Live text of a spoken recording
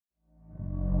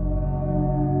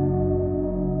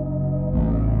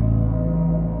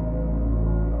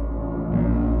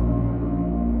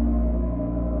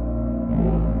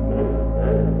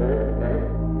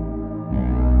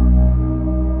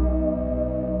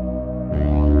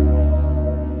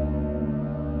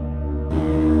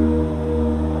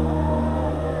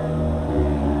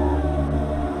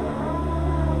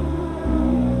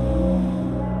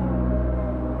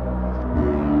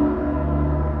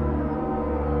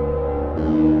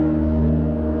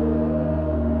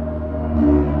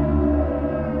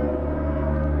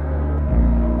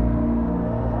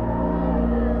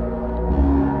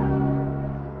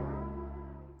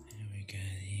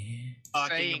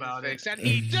About things, and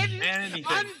he didn't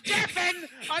undeafen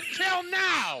until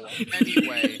now.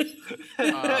 Anyway,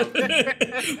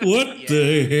 what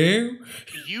the hell?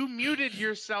 You muted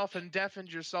yourself and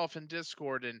deafened yourself in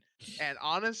Discord, and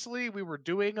honestly, we were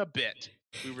doing a bit.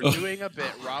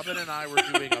 Robin and I were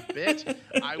doing a bit.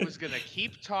 I was gonna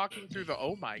keep talking through the.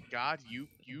 Oh my God, you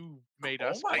made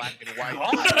us black and white.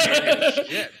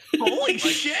 Shit. Holy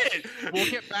shit! We'll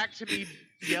get back to me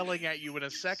yelling at you in a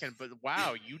second, but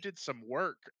wow, you did some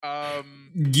work. Yeah.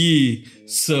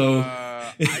 So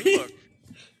I look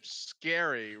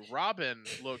scary. Robin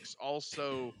looks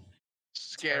also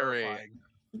scary.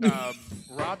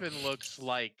 Robin looks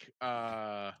like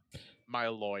my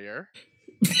lawyer.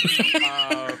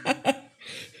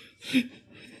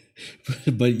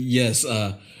 But yes,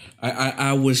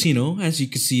 I was, as you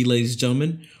can see, ladies and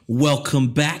gentlemen,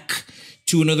 welcome back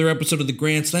to another episode of the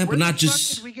Grand Slam. Where but not the fuck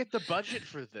just did we get the budget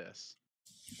for this?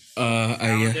 Found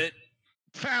it.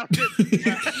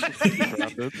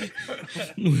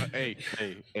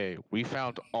 Hey, we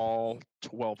found all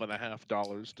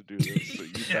 $12.50 to do this, so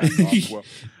you back off. Well,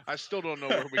 I still don't know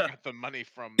where we got the money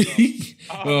from,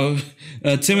 though.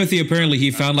 Timothy, apparently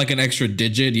he found like an extra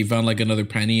digit. He found like another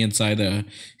penny inside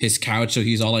his couch, so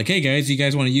he's all like, hey guys, you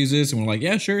guys want to use this? And we're like,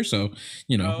 yeah, sure. So,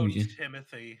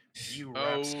 Timothy, you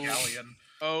rapscallion.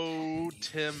 Oh,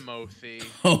 Timothy.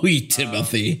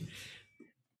 Timothy.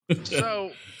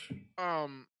 So,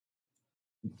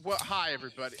 hi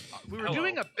everybody. We were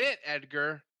doing a bit,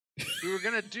 Edgar. We were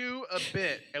gonna do a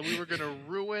bit, and we were gonna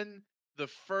ruin the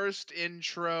first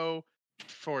intro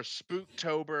for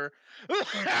Spooktober.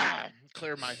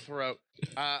 Clear my throat.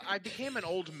 I became an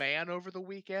old man over the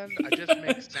weekend. I just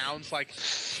make sounds like.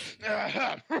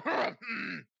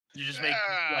 You just make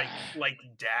like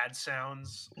dad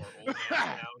sounds or old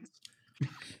man sounds.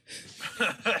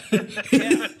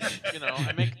 Yeah,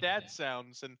 I make dad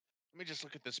sounds, and let me just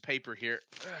look at this paper here.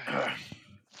 Right.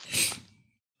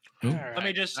 Let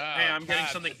me just. Hey, I'm getting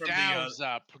something from the.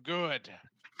 Up. Good.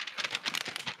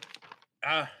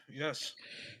 Yes.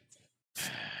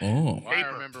 Oh. Well, I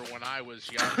remember when I was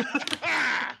young,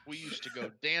 we used to go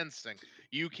dancing.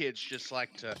 You kids just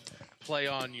like to play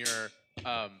on your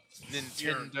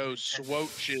Nintendo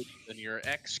Switches and your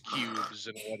X Cubes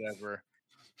and whatever.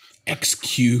 X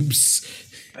Cubes.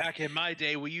 Back in my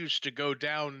day, we used to go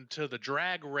down to the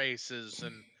drag races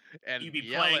and you'd be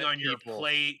playing on your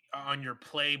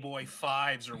Playboy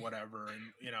 5s or whatever,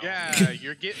 and Yeah,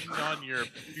 you're getting on your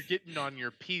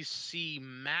PC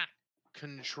Mac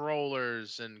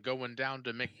controllers and going down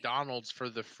to McDonald's for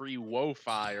the free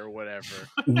Wi-Fi or whatever.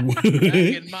 Back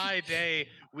in my day,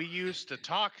 we used to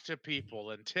talk to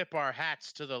people and tip our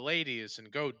hats to the ladies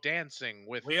and go dancing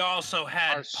with. We also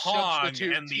had our Pong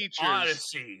substitute and teachers. The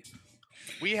Odyssey.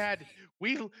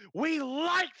 We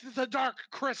liked the Dark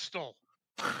Crystal.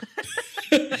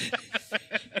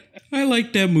 I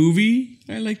like that movie.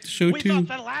 I like the show too. We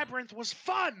thought the Labyrinth was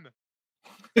fun.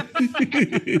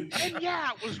 And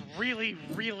yeah, it was really,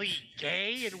 really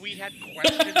gay, and we had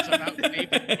questions about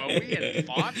David Bowie and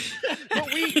thoughts.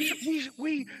 But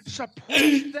we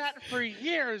suppressed that for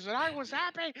years, and I was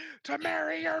happy to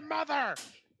marry your mother.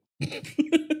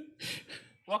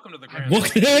 Welcome to the Grand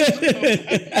Slam.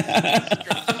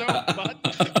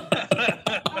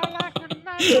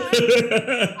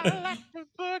 I like the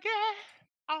boogie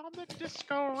on the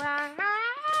disco ride.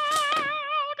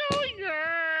 Oh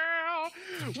yeah,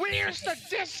 where's the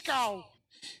disco? God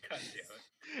damn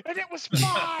it. And it was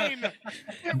fine.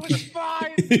 It was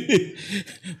fine.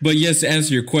 But yes, to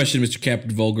answer your question, Mr.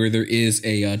 Captain Vulgar, there is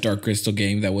a Dark Crystal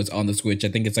game that was on the Switch. I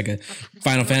think it's like a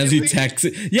Final Fantasy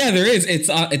Tactics. Yeah, there is. It's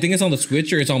I think it's on the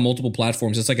Switch or it's on multiple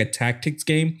platforms. It's like a tactics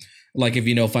game. Like if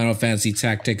you know Final Fantasy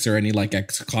Tactics or any like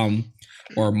XCOM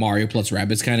or Mario plus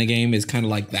Rabbids kind of game, is kind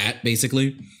of like that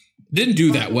basically. Didn't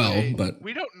do that well, but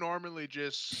we don't normally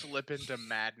just slip into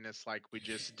madness like we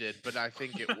just did, but I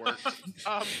think it worked.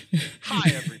 Hi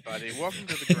everybody, welcome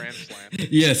to the Grand Slam.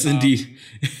 Yes, indeed.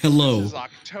 Hello. This is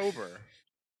October.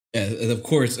 Yeah, of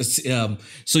course.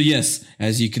 So yes,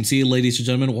 as you can see, ladies and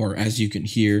gentlemen, or as you can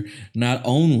hear, not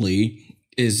only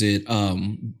is it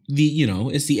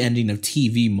it's the ending of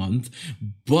TV month,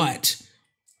 but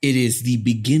it is the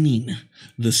beginning,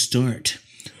 the start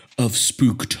of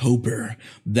Spooktober.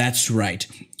 That's right.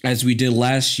 As we did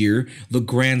last year, the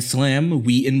Grand Slam,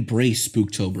 we embrace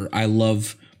Spooktober. I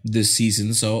love this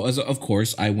season. So of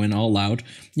course I went all out.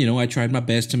 I tried my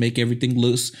best to make everything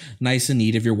look nice and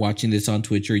neat. If you're watching this on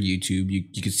Twitch or YouTube,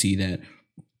 you can see that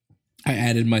I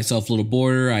added myself a little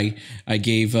border. I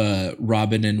gave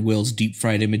Robin and Will's deep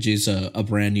fried images a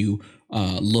brand new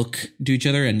look to each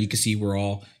other, and you can see we're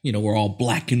all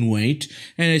black and white.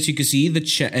 And as you can see, the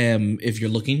chat, if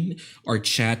you're looking, our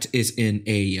chat is in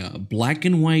a black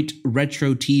and white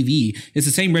retro TV. It's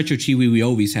the same retro TV we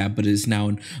always have, but it's now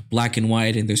in black and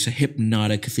white, and there's a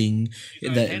hypnotic thing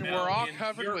that. And we're all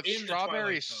covered with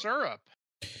strawberry syrup.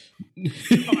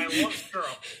 I love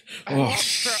syrup.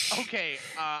 Okay,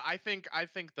 I think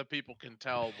the people can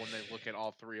tell when they look at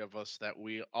all three of us that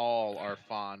we all are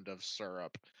fond of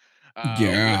syrup.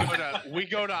 Yeah. We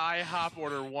go to IHOP,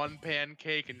 order one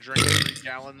pancake, and drink 3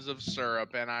 gallons of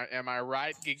syrup. And am I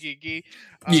right? Yeah.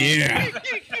 I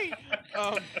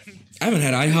haven't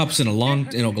had IHOPs in a long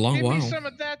give while. Me some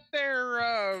of that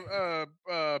there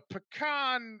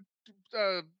pecan.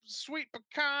 Sweet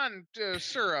pecan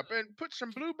syrup and put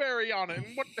some blueberry on it.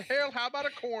 And what the hell? How about a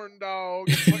corn dog?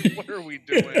 What are we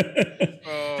doing?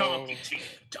 Donkey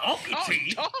teeth. Donkey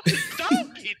teeth.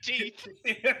 Donkey teeth.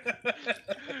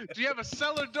 Do you have a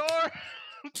cellar door?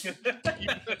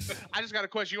 I just got a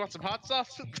question. You want some hot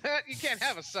sauce with that? You can't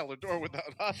have a cellar door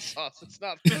without hot sauce. It's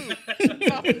not food.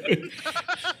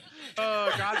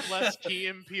 God bless Key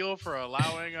and Peele for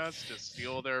allowing us to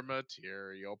steal their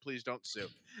material. Please don't sue.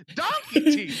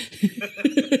 Donkey teeth.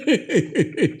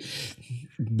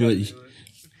 But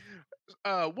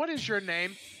what is your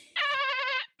name?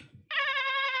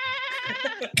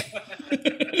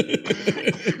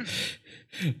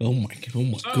 Oh my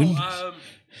goodness.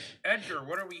 Edgar,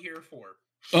 what are we here for?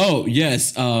 Oh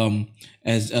yes.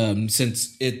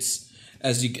 Since it's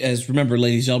as remember,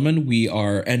 ladies and gentlemen, we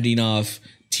are ending off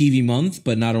TV month,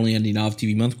 but not only ending off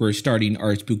TV month, we're starting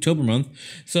our Spooktober month.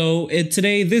 So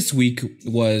this week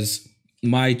was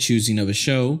my choosing of a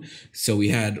show. So we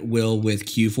had Will with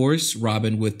Q-Force,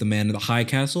 Robin with The Man in the High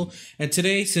Castle, and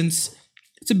today, since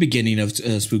it's the beginning of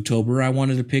Spooktober, I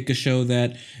wanted to pick a show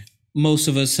that most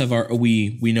of us have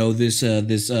we know this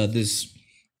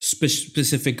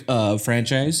specific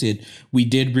franchise. We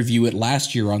did review it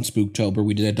last year on Spooktober.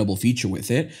 We did a double feature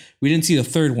with it. We didn't see the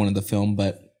third one of the film,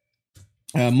 but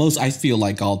I feel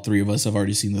like all three of us have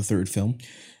already seen the third film,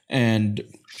 and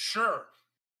sure,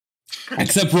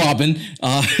 except Robin.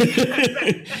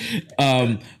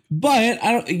 But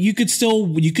I don't. You could still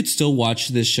watch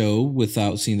this show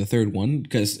without seeing the third one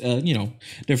because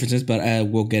differences. But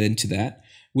we'll get into that.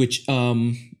 Which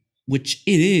it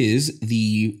is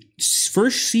the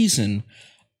first season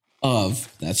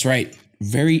of. That's right.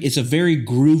 It's a very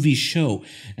groovy show,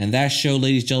 and that show,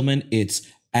 ladies and gentlemen, it's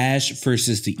Ash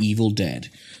versus the Evil Dead.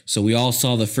 So we all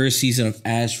saw the first season of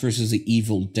Ash versus the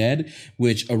Evil Dead,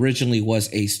 which originally was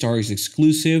a Starz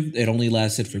exclusive. It only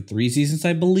lasted for 3 seasons,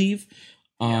 I believe.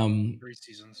 3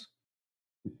 seasons.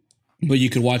 But you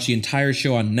could watch the entire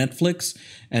show on Netflix.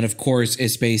 And of course,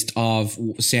 it's based off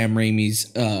Sam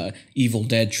Raimi's Evil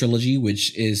Dead trilogy,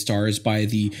 which is stars by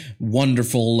the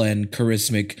wonderful and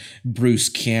charismatic Bruce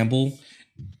Campbell.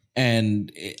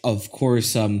 And of course,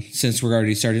 since we're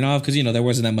already starting off, because there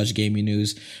wasn't that much gaming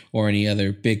news or any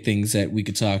other big things that we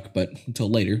could talk, but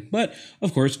until later. But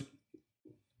of course,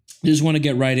 just want to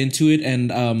get right into it.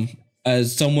 And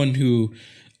as someone who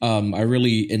I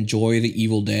really enjoy the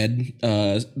Evil Dead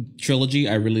trilogy,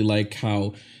 I really like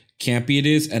how campy it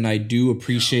is, and I do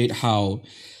appreciate how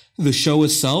the show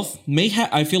itself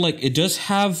I feel like it does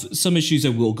have some issues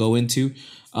that we'll go into.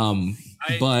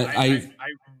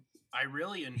 I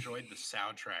really enjoyed the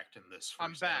soundtrack in this.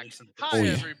 I'm back. Hi,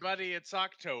 everybody. It's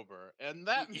October. And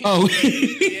that means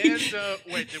the end of...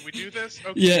 Wait, did we do this?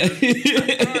 Okay. Yeah.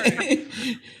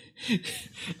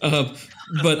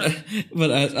 But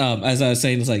as I was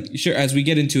saying, it's like, sure, as we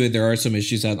get into it, there are some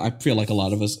issues that I feel like a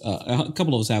lot of us, a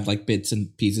couple of us have like bits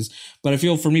and pieces. But I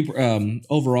feel for me,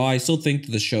 overall, I still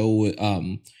think the show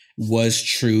was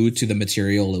true to the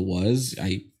material it was.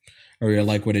 I really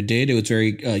like what it did. It was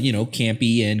very,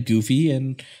 campy and goofy,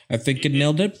 and I think it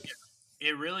nailed it.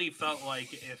 It really felt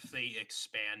like if they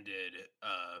expanded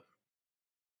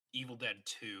Evil Dead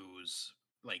 2's,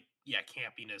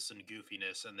 campiness and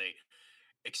goofiness, and they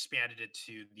expanded it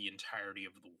to the entirety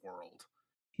of the world.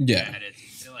 Yeah. And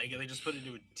it's like they just put it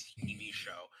into a TV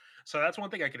show. So that's one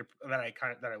thing that I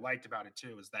liked about it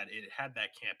too, is that it had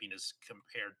that campiness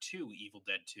compared to Evil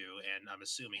Dead 2, and I'm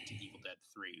assuming to Evil Dead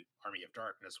 3 Army of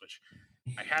Darkness, which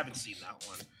I haven't seen that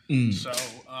one. So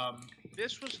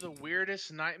this was the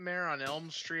weirdest Nightmare on Elm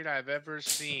Street I've ever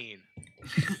seen.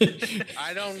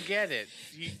 I don't get it.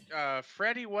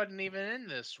 Freddy wasn't even in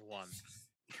this one.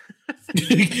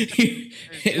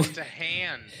 It's just a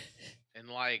hand and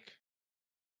like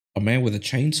A man with a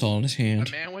chainsaw in his a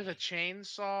hand. man with a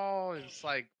chainsaw. It's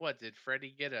like, what did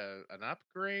Freddy get an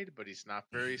upgrade? But he's not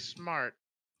very smart.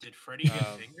 Did Freddy get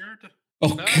Um, fingered?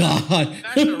 Oh No, God!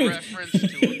 That's a reference to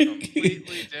a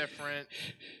completely different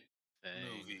thing.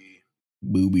 Movie.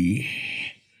 Booby.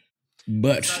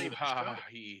 But It's not even a show.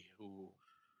 Hoo-ha-hee-hoo.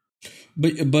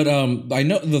 I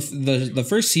know the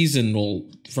first season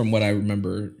will, from what I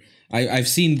remember, I've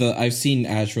seen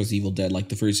Ash vs Evil Dead like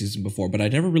the first season before, but I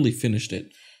never really finished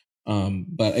it.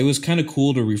 But it was kind of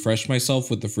cool to refresh myself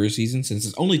with the first season since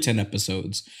it's only 10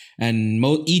 episodes, and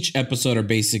each episode are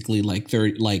basically like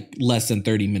 30, like less than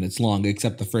 30 minutes long,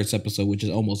 except the first episode, which is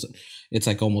almost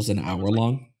an hour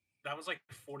long. That was like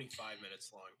 45 minutes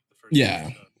long. The first Yeah.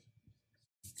 episode.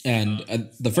 And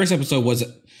the first episode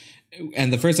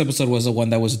was the one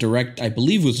that was I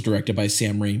believe was directed by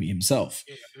Sam Raimi himself.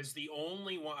 Yeah, it was the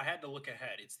only one. I had to look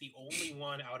ahead. It's the only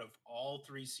one out of all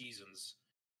 3 seasons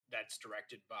that's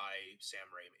directed by Sam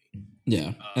Raimi.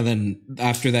 Yeah. And then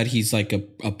after that, he's like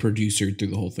a producer through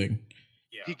the whole thing.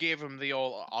 Yeah. He gave him the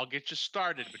old "I'll get you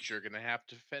started, but you're gonna have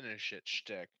to finish it"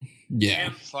 shtick. Yeah.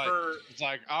 And It's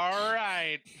like, all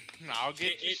right, I'll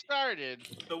get you started.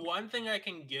 The one thing I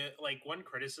can get, like one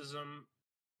criticism,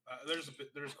 there's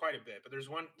quite a bit, but there's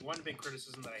one big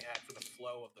criticism that I had for the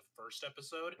flow of the first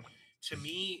episode. To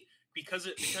me, because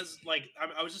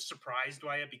I was just surprised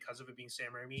by it because of it being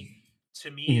Sam Raimi. To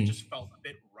me, it just felt a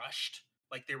bit rushed.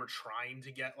 Like they were trying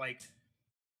to get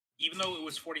even though it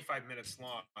was 45 minutes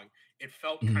long, it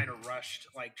felt kind of rushed,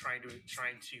 like trying to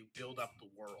build up the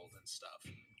world and stuff.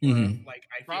 Like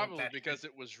I feel Probably because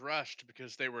it was rushed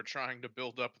because they were trying to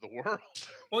build up the world.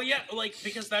 Well, yeah,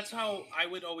 because that's how I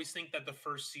would always think that the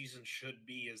first season should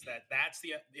be. Is that's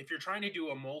the if you're trying to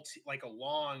do a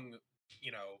long,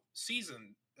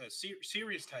 season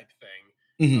series type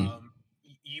thing.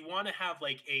 You want to have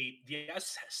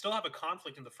still have a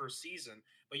conflict in the first season,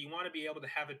 but you want to be able to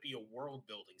have it be a world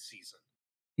building season.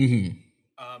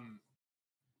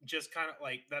 Just kind of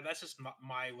like that. That's just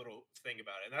my little thing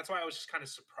about it, and that's why I was just kind of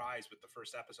surprised with the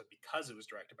first episode because it was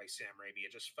directed by Sam Raimi.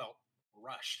 It just felt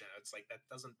rushed, and it's like it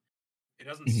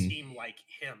doesn't seem like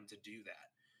him to do that,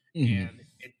 and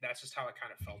that's just how it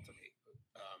kind of felt to me.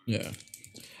 Yeah.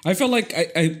 I felt like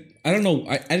I don't know.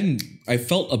 I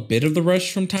felt a bit of the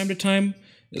rush from time to time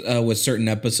with certain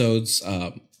episodes,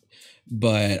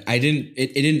 but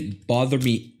it didn't bother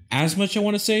me as much. I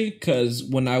want to say because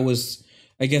when I was,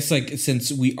 I guess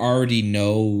since we already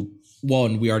know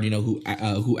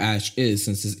who Ash is,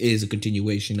 since this is a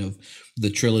continuation of the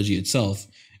trilogy itself.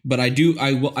 But I do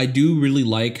really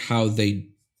like how they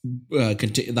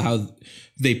how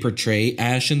they portray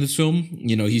Ash in this film.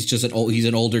 He's just he's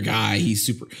an older guy. He's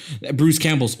super. Bruce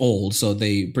Campbell's old, so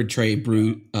they portray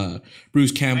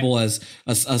Bruce Campbell as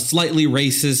a slightly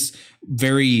racist,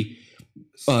 very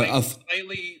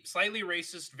slightly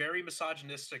racist, very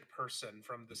misogynistic person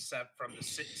from the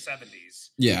 70s.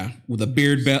 Yeah, with a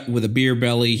beer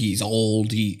belly. He's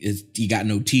old. He got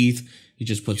no teeth. He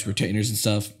just puts retainers and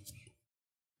stuff.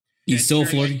 He's still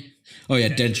flirting. Oh yeah,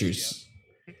 dentures.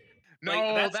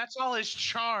 No, that's all his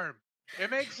charm.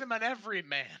 It makes him an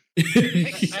everyman.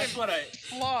 That's what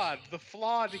the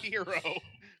flawed hero.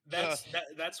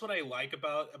 That's what I like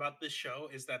about this show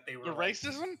is that they were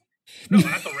racism. No,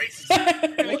 not the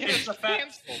racism. It's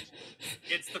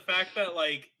the fact that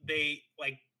they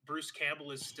Bruce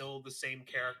Campbell is still the same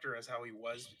character as how he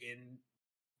was in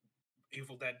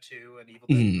Evil Dead 2 and Evil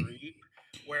Dead 3,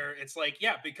 where it's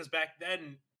because back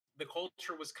then the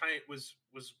culture was was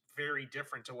very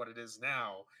different to what it is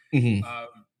now.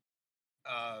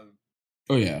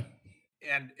 Oh yeah,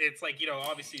 and it's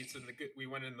obviously it's in the good. We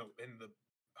went in the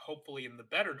hopefully in the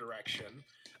better direction,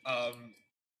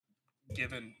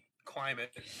 given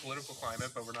political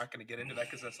climate, but we're not going to get into that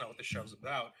because that's not what the show's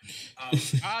about.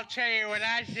 I'll tell you what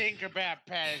I think about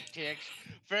politics.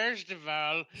 First of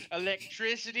all,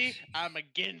 electricity, I'm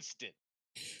against it.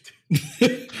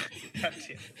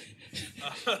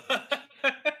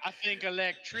 I think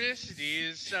electricity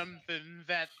is something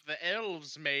that the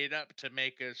elves made up to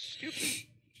make us stupid.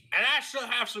 And I still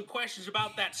have some questions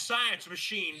about that science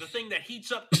machine, the thing that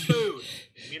heats up the food.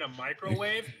 You mean a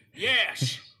microwave?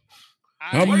 Yes.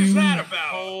 What's that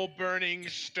about? Coal burning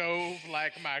stove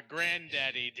like my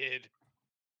granddaddy did.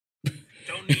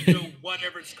 Don't need no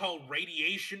whatever it's called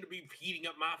radiation to be heating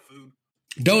up my food.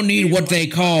 Don't need what they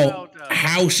call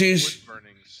houses. Wood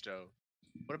burning stove.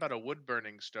 What about a wood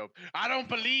burning stove? I don't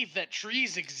believe that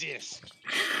trees exist.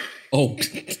 Oh.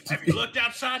 Have you looked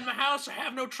outside my house? I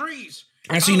have no trees.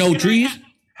 I see no trees.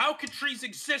 How can trees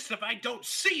exist if I don't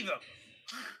see them?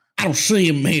 I don't see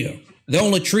him here. The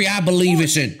only tree I believe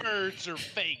is in. Birds are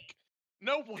fake.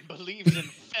 No one believes in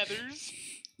feathers.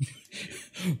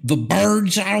 The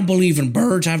birds, I don't believe in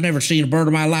birds. I've never seen a bird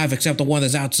in my life except the one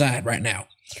that's outside right now.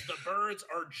 The birds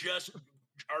are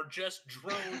just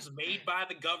drones made by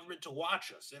the government to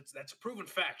watch us. That's a proven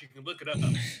fact. You can look it up.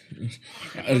 You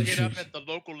can look it up at the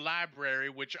local library,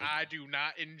 which I do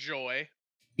not enjoy.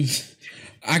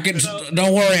 I can,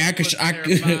 don't worry, I can.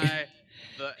 By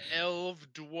the elf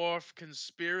dwarf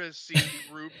conspiracy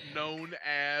group known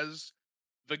as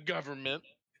the government.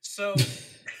 So,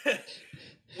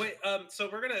 wait. So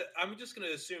I'm just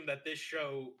gonna assume that this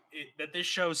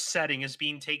show's setting is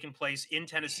being taken place in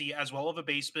Tennessee as well as a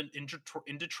basement in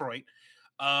Detroit.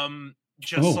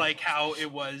 Just like how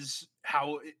it was,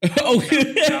 in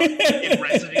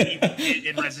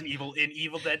Resident Evil, in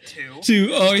Evil Dead 2.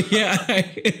 Oh yeah,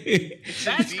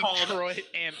 That's Detroit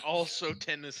and also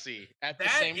Tennessee at the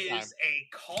same time. That is a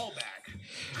callback.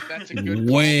 That's a good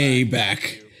way callback.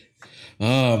 back.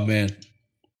 Oh man.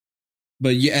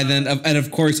 But yeah, and of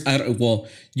course,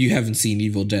 you haven't seen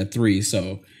Evil Dead 3,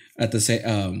 so at the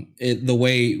same, the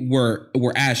way where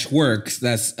Ash works,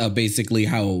 that's basically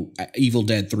how Evil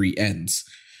Dead 3 ends.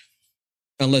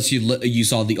 Unless you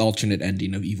saw the alternate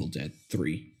ending of Evil Dead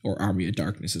 3, or Army of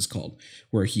Darkness is called,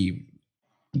 where he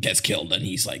gets killed and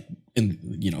he's like,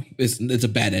 it's a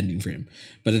bad ending for him.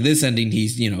 But in this ending,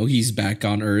 he's back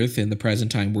on Earth in the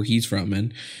present time where he's from,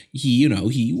 and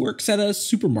he works at a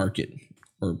supermarket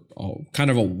or kind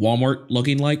of a Walmart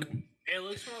looking like. It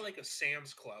looks more like a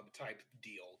Sam's Club type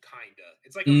deal, kinda.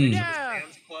 It's like a mix of a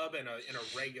Sam's Club and a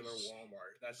regular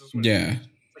Walmart. That's just what it is.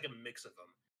 It's like a mix of them.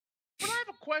 But I have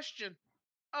a question.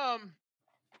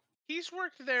 He's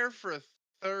worked there for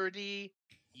 30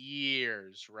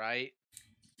 years, right?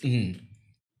 Mm-hmm.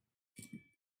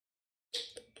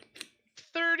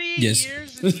 30 yes.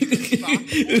 years and he's a stock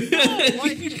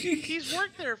boy? He's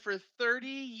worked there for 30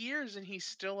 years and he's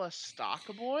still a stock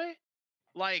boy?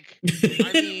 Like,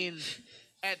 I mean,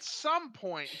 at some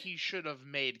point he should have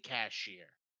made cashier.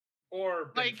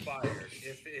 Or been fired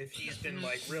if he's been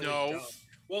like really dumb.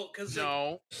 Well, because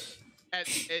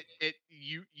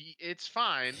it's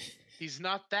fine. He's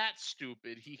not that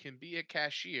stupid. He can be a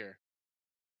cashier.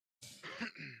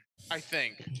 I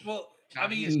think. Well, I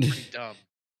mean, he's pretty dumb.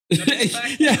 The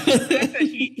fact that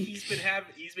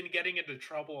he's been getting into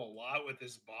trouble a lot with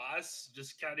his boss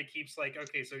just kind of keeps like,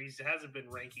 okay, so he hasn't been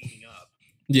ranking up.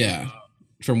 Yeah,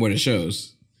 from what it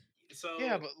shows. So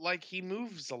yeah, but like he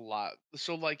moves a lot.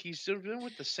 So like he's been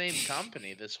with the same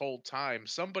company this whole time.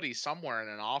 Somebody somewhere in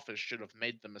an office should have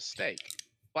made the mistake.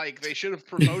 Like they should have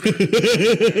promoted him.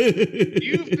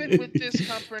 You've been with this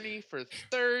company for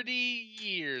 30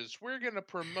 years. We're gonna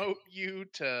promote you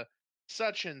to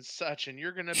such and such, and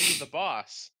you're gonna be the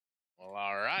boss. Well,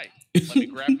 all right. Let me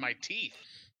grab my teeth.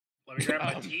 Let me grab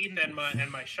my teeth and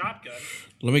my shotgun.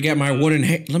 Let me get my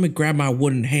let me grab my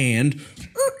wooden hand.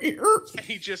 And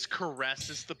he just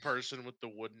caresses the person with the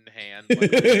wooden hand, like on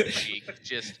the cheek.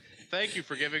 Just thank you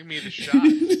for giving me the shot.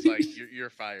 It's like you're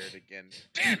fired again.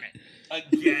 Damn it.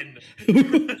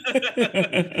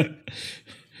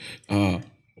 I'll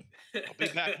be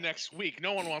back next week.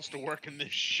 No one wants to work in this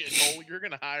shithole. You're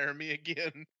gonna hire me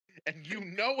again, and you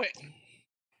know it.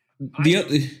 But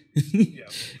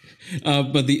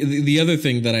the other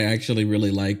thing that I actually really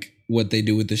like what they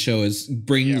do with the show is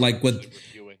bring like what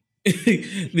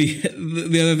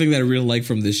the other thing that I really like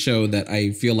from this show that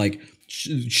I feel like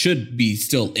should be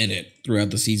still in it throughout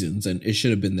the seasons, and it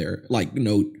should have been there.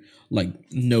 No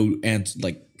answer,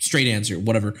 like straight answer,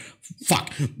 whatever.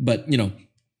 Fuck, but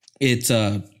it's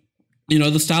the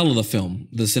style of the film,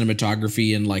 the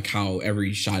cinematography, and like how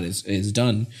every shot is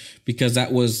done, because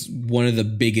that was one of the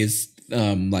biggest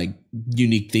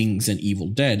unique things in Evil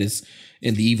Dead is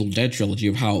in the Evil Dead trilogy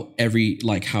of how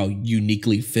how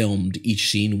uniquely filmed each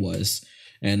scene was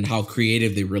and how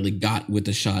creative they really got with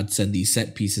the shots and the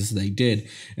set pieces they did.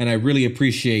 And I really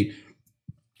appreciate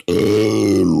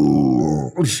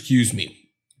excuse me,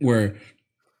 where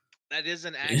that is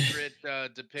an accurate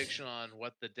depiction on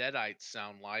what the Deadites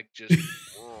sound like. Just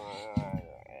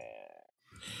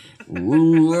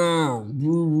how's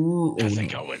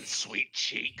it going, sweet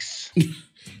cheeks?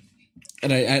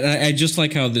 And I just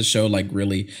like how this show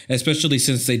really, especially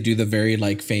since they do the very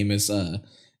famous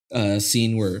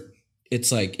scene where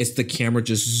it's the camera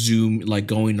just zoom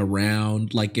going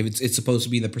around, if it's supposed to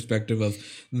be the perspective of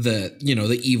the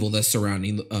the evil that's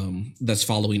surrounding that's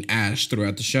following Ash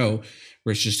throughout the show,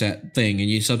 where it's just that thing,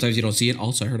 and sometimes you don't see it.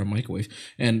 Also, I heard a microwave,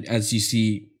 and as you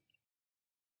see,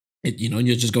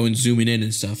 you're just going zooming in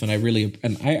and stuff. And I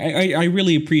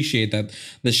really appreciate that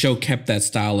the show kept that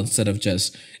style instead of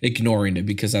just ignoring it,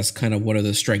 because that's kind of one of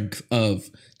the strength of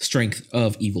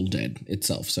Evil Dead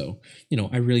itself. So,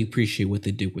 I really appreciate what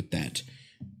they did with that.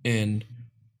 And,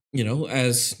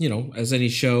 as any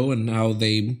show, and how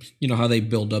they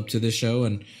build up to the show,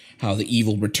 and how the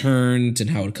evil returns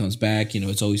and how it comes back,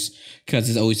 it's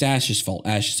always Ash's fault.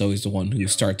 Ash is always the one who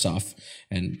starts off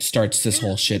and starts this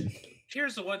whole shit.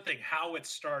 Here's the one thing: how it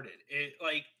started. It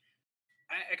I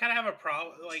kind of have a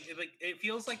problem. Like it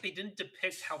feels like they didn't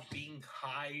depict how being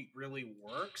high really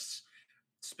works,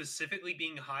 specifically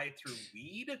being high through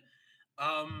weed,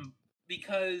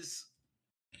 because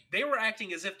they were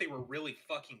acting as if they were really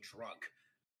fucking drunk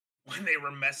when they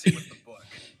were messing with the book,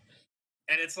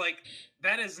 and it's like,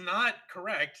 that is not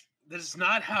correct. That is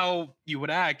not how you would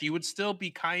act. You would still be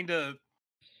kind of,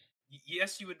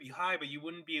 yes, you would be high, but you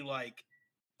wouldn't be like,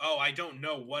 oh, I don't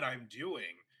know what I'm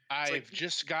doing. I've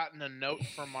just gotten a note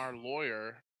from our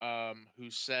lawyer, who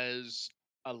says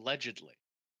allegedly.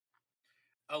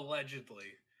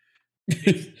 Allegedly.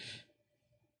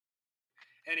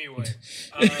 Anyway,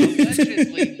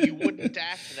 allegedly, you wouldn't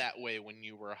act that way when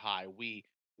you were high. We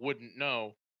wouldn't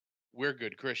know. We're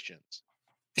good Christians.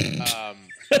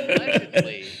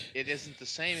 Allegedly, it isn't the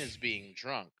same as being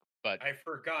drunk. But I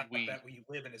forgot that we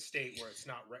live in a state where it's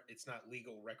not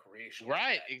legal recreational.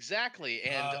 Right, exactly.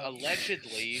 And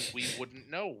allegedly, we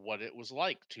wouldn't know what it was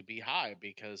like to be high,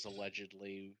 because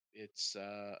allegedly it's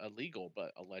illegal.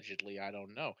 But allegedly, I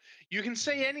don't know. You can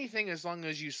say anything as long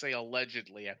as you say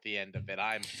allegedly at the end of it.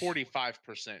 I'm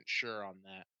 45% sure on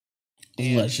that.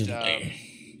 Allegedly. And,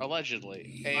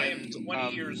 allegedly. And, I am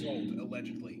 20 years old,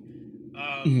 allegedly.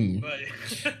 But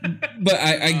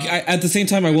I at the same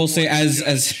time, I will say, as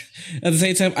at the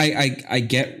same time, I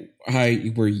get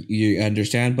where you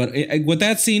understand, but with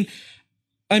that scene,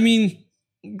 I mean,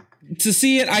 to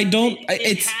see it, I don't.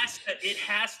 It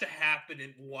has to happen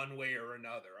in one way or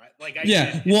another.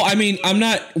 Well, I mean, I'm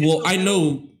not. Well, I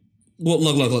know. Well,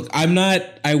 look. I'm not.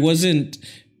 I wasn't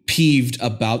peeved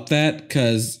about that,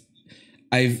 because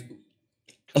I've.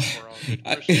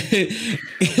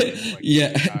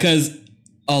 Yeah, because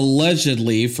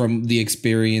allegedly, from the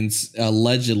experience,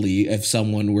 if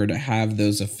someone were to have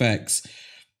those effects,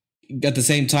 at the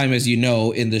same time, as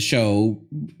in the show,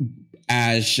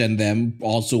 Ash and them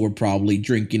also were probably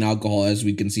drinking alcohol, as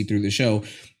we can see through the show.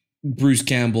 Bruce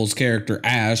Campbell's character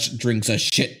Ash drinks a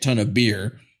shit ton of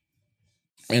beer,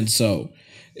 and so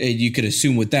you could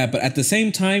assume with that. But at the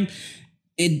same time,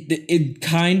 it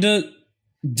kind of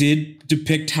did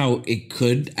depict how it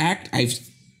could act.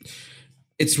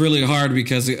 It's really hard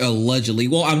because allegedly.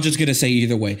 Well, I'm just gonna say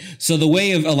either way. So the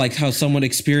way of like how someone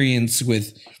experienced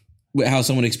with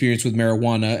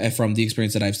marijuana, from the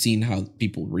experience that I've seen, how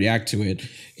people react to it,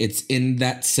 it's in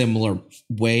that similar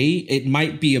way. It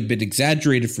might be a bit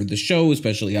exaggerated for the show,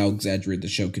 especially how exaggerated the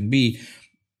show can be,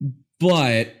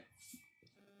 but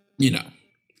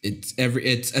it's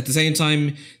at the same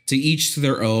time, to each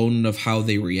their own of how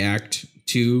they react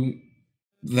to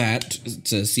that,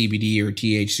 to CBD or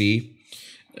THC,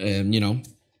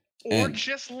 or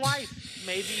just life.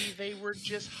 Maybe they were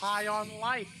just high on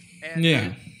life,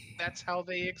 and that's how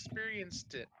they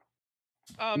experienced it.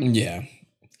 Yeah.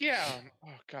 Oh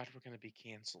God, we're gonna be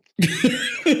canceled.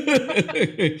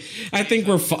 I think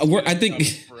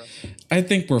I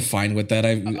think we're fine with that.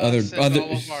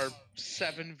 All of our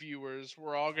 7 viewers,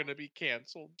 we're all gonna be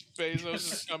canceled. Bezos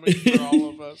is coming for all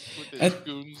of us with his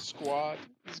goon squad.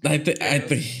 I think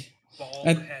bald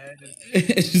head.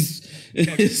 His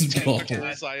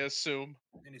balls, I assume.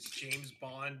 And his James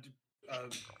Bond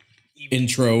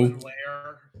intro. God.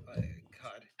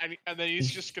 And then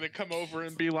he's just gonna come over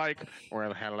and be like,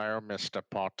 "Well, hello, Mr.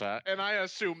 Potter." And I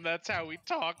assume that's how he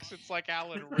talks. It's like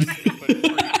Alan Rickman, but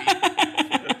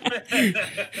creepy.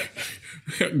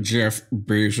 Jeff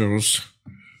Bezos.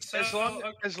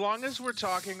 As long as we're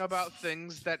talking about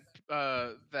things that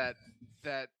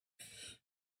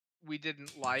we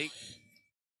didn't like.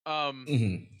 Well,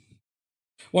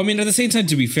 I mean, at the same time,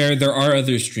 to be fair, there are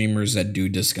other streamers that do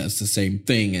discuss the same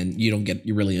thing, and you're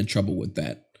really in trouble with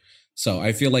that. So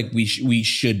I feel like we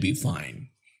should be fine.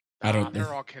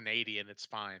 They're all Canadian. It's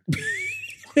fine.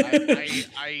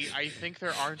 I think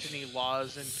there aren't any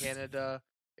laws in Canada,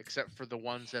 except for the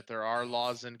ones that there are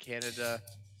laws in Canada,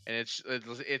 and it's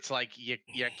like you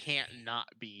can't not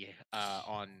be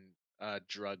on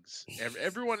drugs.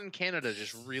 Everyone in Canada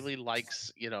just really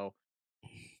likes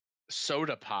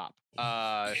soda pop.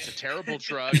 It's a terrible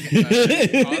drug.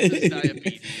 It causes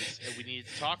diabetes, and we need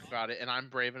to talk about it. And I'm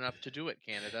brave enough to do it,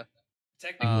 Canada.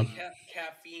 Technically,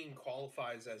 caffeine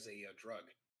qualifies as a drug.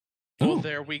 Well, Oh.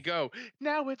 there we go.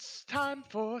 Now it's time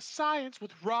for science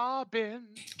with Robin.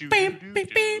 Do Beep, do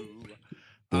beep, beep. do.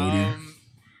 Oh dear.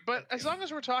 But as long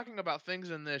as we're talking about things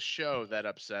in this show that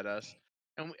upset us,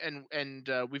 and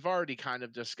we've already kind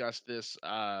of discussed this,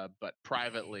 but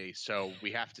privately, so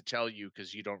we have to tell you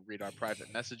because you don't read our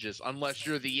private messages unless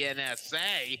you're the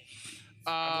NSA.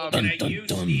 I'm looking Dun, at dun, you,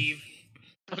 dun. Steve.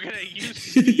 Looking at you,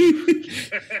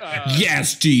 Steve. Yeah,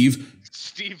 Steve.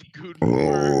 Steve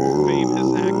Gutenberg,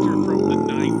 famous actor from the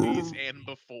 '90s and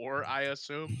before, I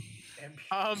assume. And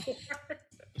Um,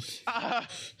 uh,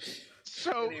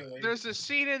 so Anyway. there's a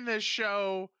scene in this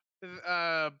show,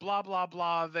 blah blah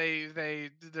blah.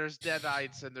 There's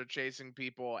deadites and they're chasing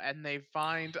people, and they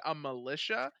find a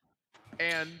militia,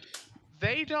 and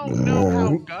they don't know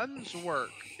how guns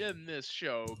work in this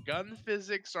show. Gun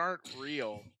physics aren't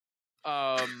real.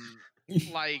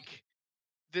 Like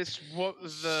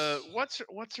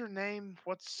what's her name?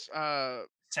 What's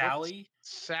Sally?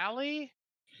 Sally?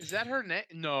 Is that her name?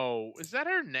 No, is that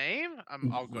her name?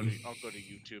 I'll go to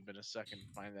YouTube in a second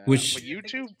and find that out. But Which Yeah, I think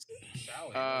YouTube, it's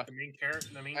Sally, uh, like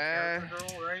the main uh, character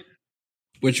girl, right?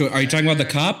 one? Are you talking about the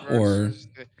Ash cop or versus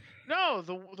no,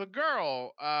 the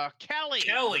girl, Kelly. Her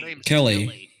Kelly. name's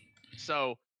Kelly?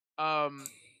 So,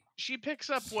 she picks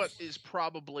up what is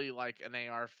probably like an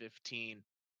AR-15,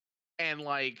 and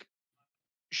like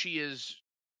she is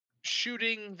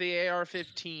shooting the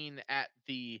AR-15 at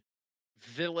the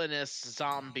villainous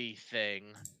zombie thing,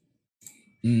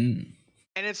 Mm.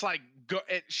 and it's like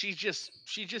she's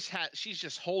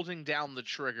just holding down the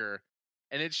trigger,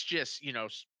 and it's just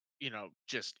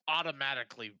just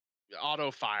automatically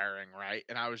auto firing, right?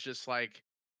 And I was just like,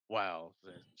 well,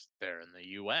 they're in the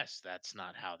US, that's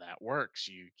not how that works.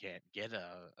 You can't get an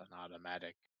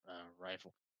automatic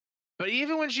rifle. But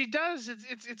even when she does,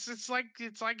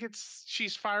 it's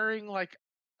she's firing like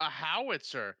a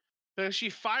howitzer. Because she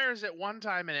fires at one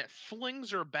time and it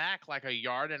flings her back like a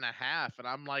yard and a half, and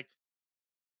I'm like,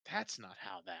 that's not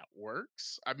how that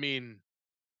works. I mean,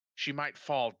 she might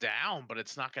fall down, but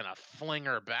it's not gonna fling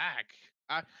her back.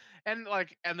 And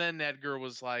then Edgar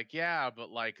was like, yeah, but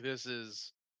like this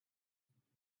is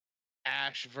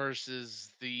Ash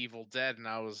versus the Evil Dead, and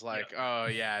I was like, oh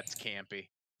yeah, it's campy.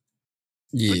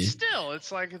 But Yeah. still, it's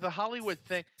like the Hollywood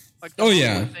thing, like the Oh Hollywood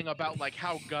yeah. thing about like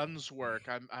how guns work.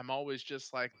 I'm always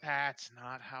just like, that's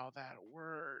not how that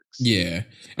works. Yeah.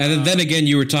 And then Uh, again,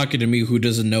 you were talking to me who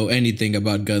doesn't know anything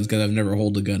about guns because I've never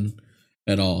held a gun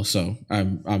at all. So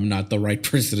I'm not the right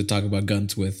person to talk about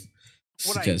guns with.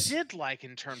 what I Because did like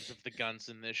in terms of the guns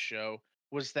in this show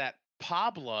was that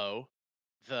Pablo,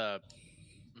 the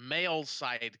male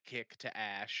sidekick to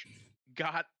Ash,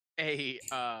 got a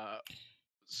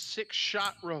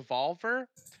 6-shot revolver,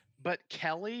 but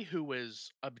Kelly, who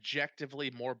is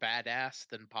objectively more badass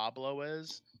than Pablo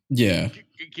is, yeah.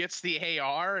 gets the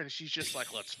AR, and she's just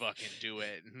like, let's fucking do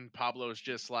it. And Pablo's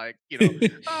just like, they're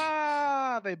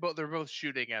both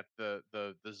shooting at the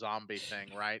zombie thing,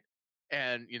 right?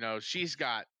 And she's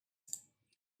got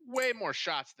way more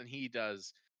shots than he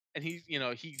does, and he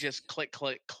just click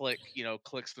click click,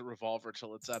 clicks the revolver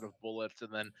till it's out of bullets,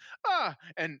 and then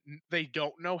they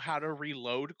don't know how to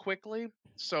reload quickly,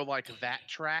 so like that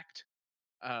tracked.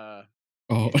 uh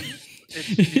Oh.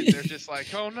 they're just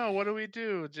like, oh no, what do we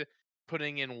do?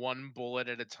 Putting in one bullet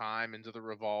at a time into the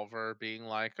revolver, being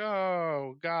like,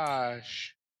 oh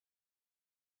gosh.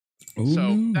 Oh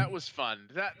So no. that was fun.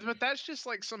 But that's just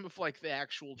like some of like the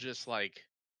actual, just like,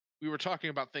 we were talking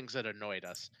about things that annoyed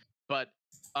us. But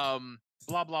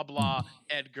blah blah blah,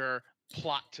 Edgar,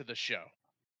 plot to the show.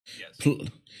 Yes.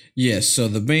 Yes, so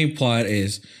the main plot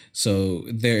is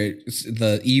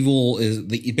the evil is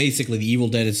basically the Evil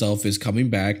Dead itself is coming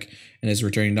back and is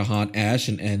returning to haunt Ash,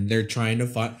 and they're trying to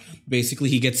find. Basically,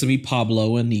 he gets to meet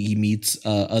Pablo, and he meets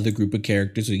other group of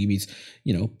characters. So he meets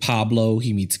Pablo,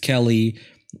 he meets Kelly,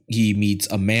 he meets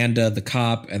Amanda the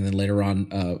cop, and then later on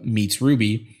meets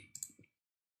Ruby.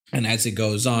 And as it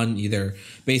goes on, they're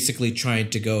basically trying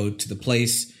to go to the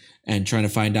place and trying to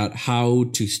find out how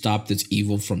to stop this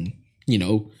evil from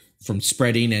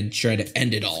spreading and try to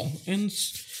end it all. And,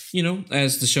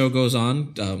 as the show goes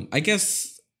on, I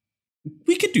guess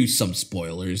we could do some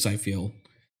spoilers, I feel,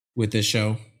 with this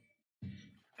show.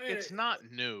 It's not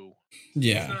new.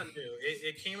 Yeah. It's not new.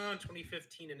 It came out in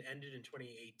 2015 and ended in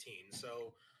 2018.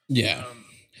 So yeah.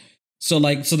 So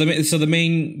the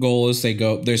main goal is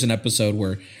there's an episode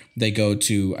where they go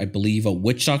to, I believe, a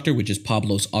witch doctor, which is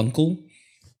Pablo's uncle.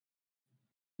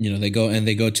 They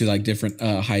go to like different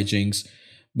hijinks,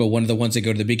 but one of the ones they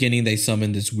go to the beginning, they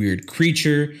summon this weird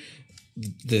creature,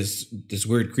 this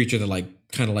weird creature that like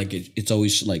kind of like it's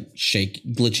always like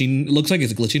glitching. It looks like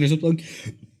it's glitching or something.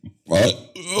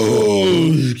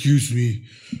 Excuse me.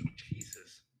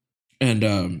 Jesus. And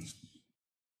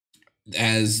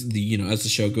as the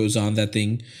show goes on, that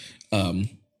thing, the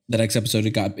next episode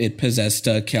it possessed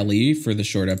Kelly for the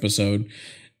short episode,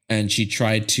 and she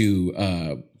tried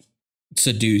to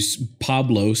seduce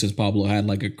Pablo, since Pablo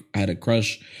had a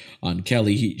crush on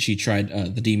Kelly. She tried,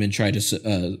 the demon tried to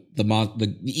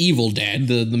the evil dad,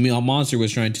 the monster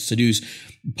was trying to seduce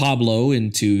Pablo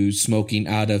into smoking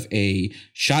out of a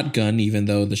shotgun, even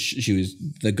though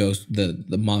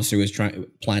the monster was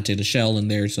planted a shell in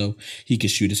there so he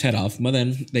could shoot his head off. But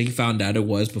then they found out it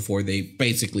was before they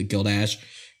basically killed Ash,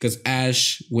 because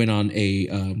Ash went on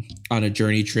a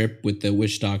journey trip with the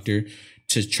witch doctor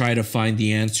to try to find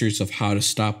the answers of how to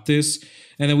stop this.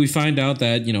 And then we find out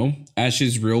that,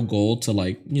 Ash's real goal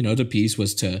to peace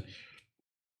was to,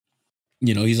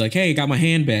 he's like, hey, got my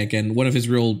hand back. And one of his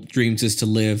real dreams is to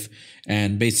live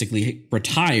and basically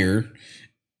retire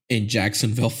in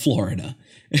Jacksonville, Florida.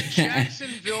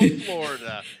 Jacksonville,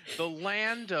 Florida, the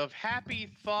land of happy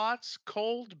thoughts,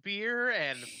 cold beer,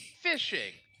 and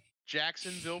fishing.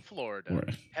 Jacksonville,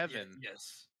 Florida. Heaven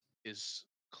Yes. is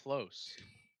close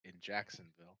in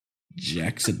Jacksonville.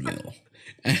 Jacksonville.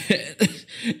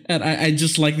 And I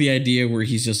just like the idea where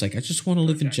he's just like, I just want to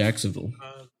live in Jacksonville.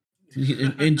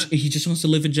 And he just wants to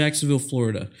live in Jacksonville,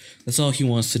 Florida. That's all he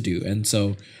wants to do. And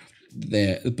so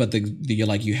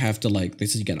you have to, they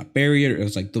said you gotta bury it. It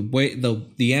was like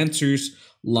the answers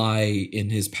lie in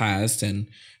his past, and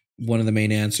one of the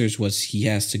main answers was he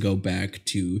has to go back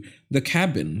to the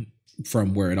cabin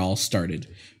from where it all started,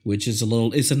 which is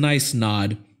it's a nice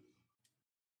nod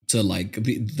to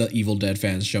the Evil Dead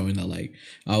fans, showing that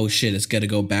oh shit, it's gotta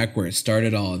go back where it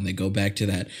started all, and they go back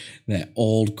to that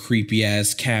old creepy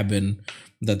ass cabin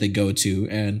that they go to,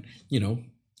 and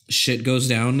shit goes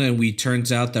down, and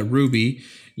turns out that Ruby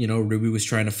was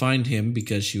trying to find him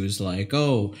because she was like,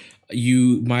 oh,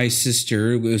 my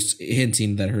sister was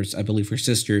hinting that I believe her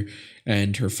sister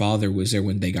and her father was there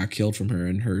when they got killed from her,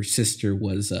 and her sister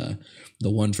was the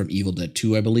one from Evil Dead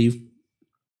 2, I believe.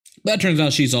 That turns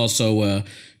out she's also a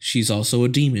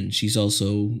demon. She's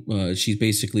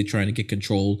basically trying to get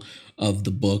control of the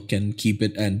book and keep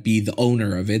it and be the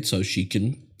owner of it so she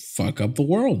can fuck up the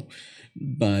world.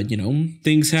 But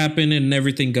things happen and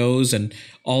everything goes, and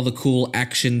all the cool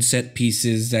action set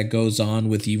pieces that goes on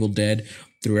with Evil Dead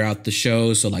throughout the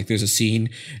show. So there's a scene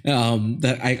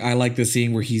that I like, the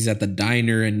scene where he's at the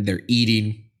diner and they're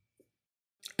eating.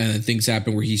 And then things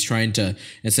happen where he's trying to,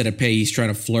 instead of pay, he's trying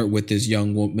to flirt with this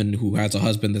young woman who has a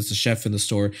husband that's a chef in the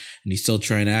store, and he's still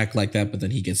trying to act like that. But then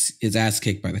he gets his ass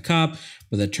kicked by the cop.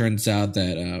 But it turns out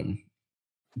that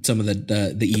some of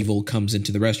the evil comes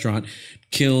into the restaurant,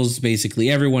 kills basically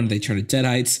everyone. They turn to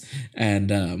deadites, and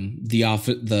the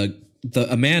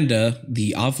Amanda,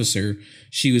 the officer,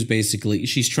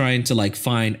 she's trying to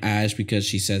find Ash because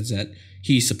she says that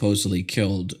he supposedly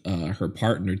killed her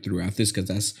partner throughout this, because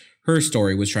that's her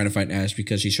story, was trying to find Ash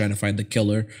because she's trying to find the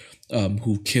killer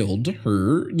who killed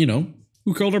her,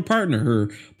 who killed her partner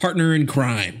in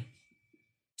crime.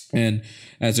 And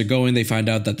as they're going, they find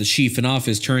out that the chief in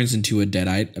office turns into a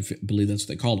deadite. I believe that's what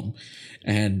they call him.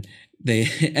 And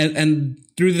and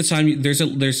through the time,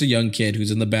 there's a young kid who's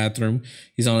in the bathroom.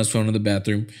 He's on his phone in the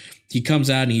bathroom. He comes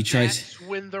out and he tries. That's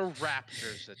when the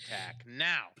raptors attack.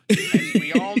 Now, as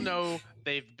we all know,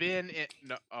 they've been in.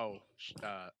 No,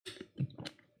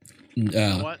 you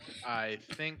know what? I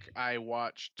think I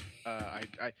watched.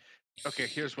 Okay,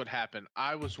 here's what happened.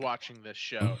 I was watching this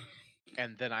show,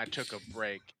 and then I took a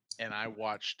break, and I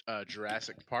watched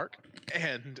Jurassic Park,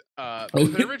 and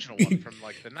the original one from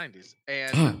the 90s.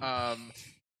 And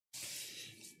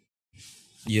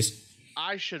yes,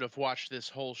 I should have watched this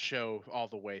whole show all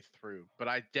the way through, but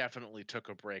I definitely took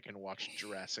a break and watched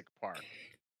Jurassic Park.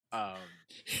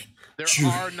 There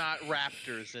are not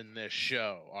raptors in this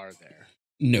show, are there?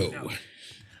 No.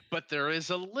 But there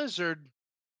is a lizard,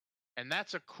 and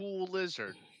that's a cool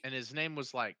lizard, and his name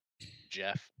was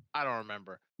Jeff. I don't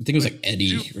remember. I think it was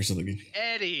Eddie or something.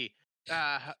 Eddie.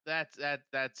 That's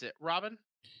it. Robin?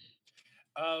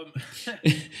 But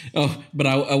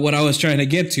what I was trying to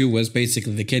get to was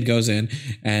basically the kid goes in,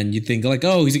 and you think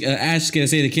he's Ash is gonna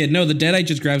say the kid. No, the deadite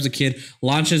just grabs the kid,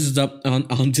 launches it up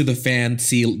onto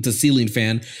the ceiling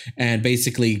fan, and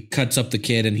basically cuts up the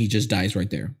kid, and he just dies right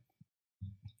there.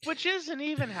 Which isn't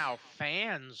even how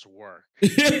fans work.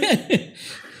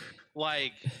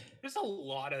 There's a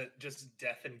lot of just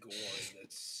death and gore in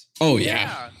this. Oh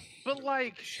yeah. But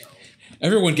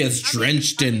everyone gets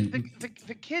drenched in.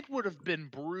 The kid would have been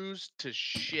bruised to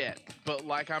shit, but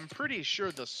I'm pretty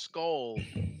sure the skull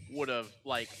would have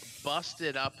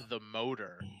busted up the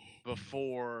motor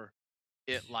before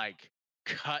it like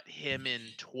cut him in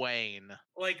twain.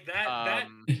 Like that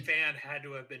Um, fan had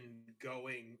to have been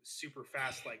going super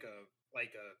fast, like a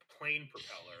plane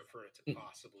propeller, for it to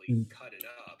possibly cut it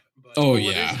up. But Oh, well, it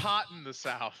is yeah. hot in the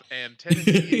South, and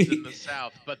Tennessee is in the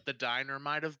South, but the diner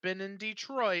might have been in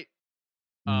Detroit.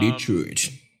 Detroit.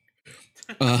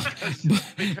 Because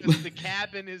the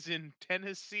cabin is in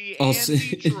Tennessee and Also,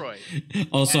 Detroit.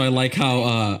 also I like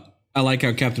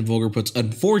how Captain Vulgar puts.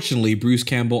 Unfortunately, Bruce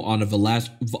Campbell on a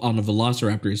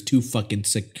Velociraptor is too fucking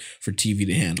sick for TV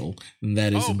to handle, and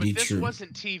that is Oh, but indeed this true.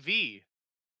 wasn't TV.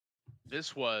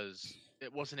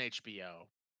 It wasn't HBO.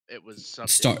 It was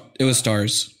something. It was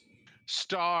Stars.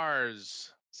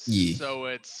 Stars. Yeah. So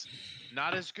it's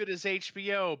not as good as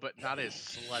HBO, but not as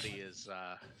slutty as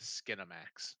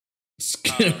Skinamax.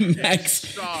 Skinamax.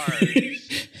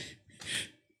 Stars.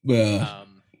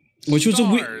 Which was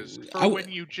Stars for when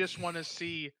you just want to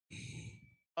see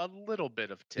a little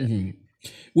bit of tip. Mm-hmm.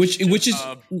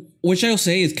 Which I'll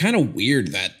say is kind of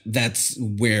weird that that's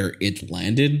where it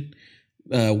landed,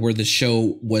 where the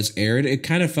show was aired. It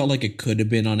kind of felt like it could have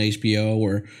been on HBO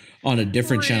or on a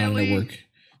different channel network.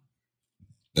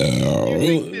 You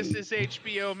think this is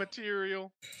HBO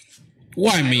material?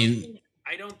 Well,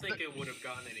 I don't think it would have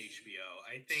gotten an HBO.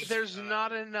 I think there's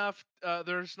not enough.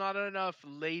 There's not enough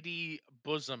lady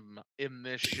bosom in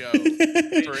this show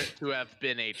for it to have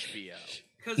been HBO.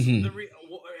 Because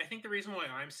I think the reason why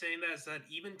I'm saying that is that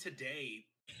even today,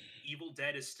 Evil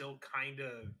Dead is still kind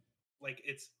of like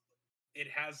it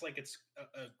has like it's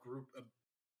a group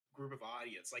of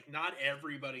audience. Like not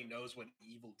everybody knows what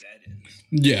Evil Dead is.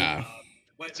 Yeah.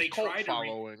 What they tried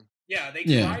following.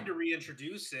 Tried to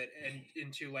reintroduce it and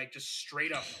into like just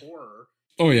straight up horror.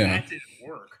 Oh yeah, that didn't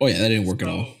work. Oh yeah, that didn't work at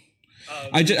all.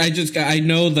 I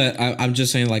know that I'm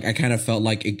just saying, like, I kind of felt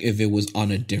like if it was on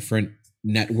a different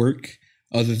network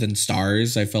other than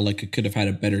Stars, I felt like it could have had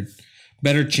a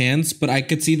better chance. But I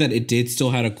could see that it did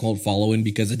still had a cult following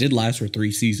because it did last for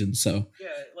 3 seasons. So yeah,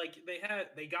 like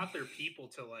they got their people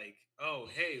to like, oh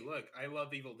hey, look, I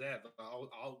love Evil Dead.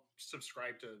 I'll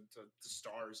subscribe to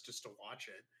Stars just to watch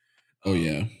it. Oh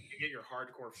yeah, you get your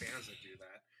hardcore fans that do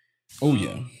that. Oh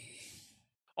yeah.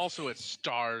 Also, it's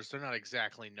Stars. They're not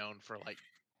exactly known for like,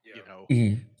 you know.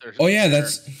 Mm-hmm.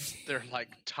 They're like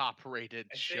top-rated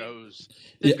shows.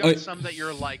 They've got some that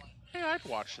you're like, hey, I'd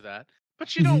watch that,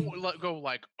 but you don't go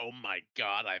like, oh my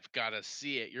god, I've got to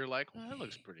see it. You're like, well, that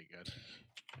looks pretty good.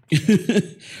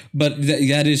 But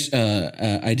that is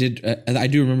I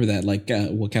do remember that, like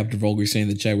what Captain Vulgar saying in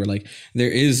the chat, where like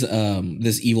there is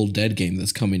this Evil Dead game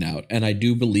that's coming out, and I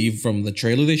do believe from the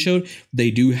trailer they showed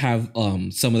they do have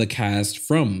some of the cast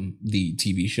from the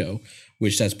TV show,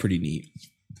 which that's pretty neat.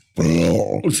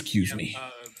 Excuse me.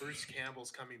 Bruce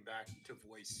Campbell's coming back to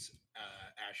voice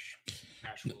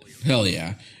Ash Williams. Hell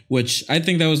yeah. Which I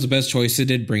think that was the best choice they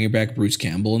did, bringing back Bruce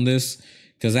Campbell in this.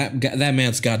 Because that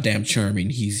man's goddamn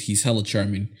charming. He's hella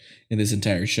charming in this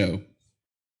entire show.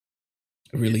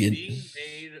 Really,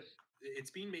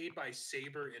 it's being made by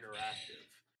Saber Interactive.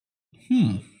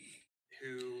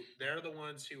 Who they're the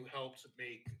ones who helped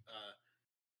make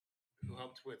who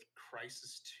helped with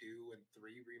Crisis 2 and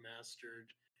 3 remastered,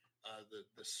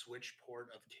 the Switch port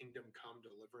of Kingdom Come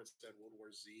Deliverance at World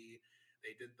War Z.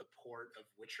 They did the port of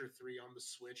Witcher 3 on the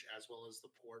Switch, as well as the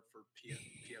port for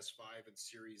PS5 and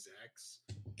Series X.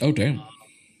 Oh, damn.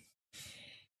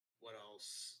 What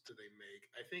else do they make?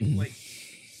 I think, like...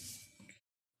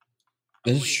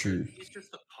 That's true. He's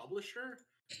just the publisher?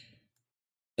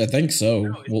 I think so.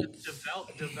 No, it's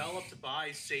developed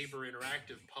by Saber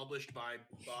Interactive, published by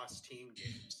Boss Team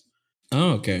Games.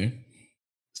 Oh, okay.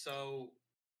 So...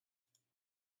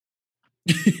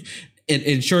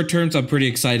 In short terms, I'm pretty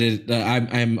excited.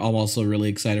 I'm also really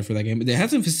excited for that game. It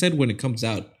hasn't said when it comes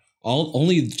out.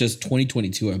 Only just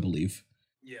 2022, I believe.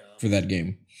 Yeah. For that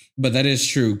game, but that is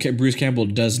true. Bruce Campbell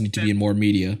does need to be in more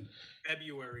media.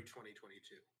 February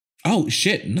 2022. Oh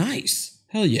shit! Nice.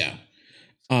 Hell yeah.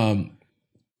 I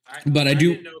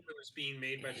didn't know if it was being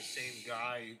made by the same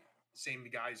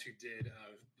guys who did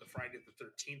the Friday the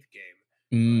 13th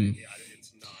game. Yeah,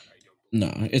 it's not. No,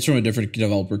 it's from a different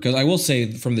developer. Because I will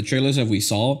say, from the trailers that we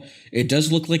saw, it does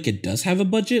look like it does have a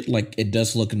budget. Like, it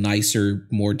does look nicer,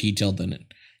 more detailed than it,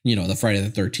 the Friday the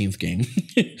 13th game.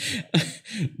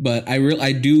 But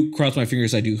I do cross my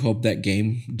fingers. I do hope that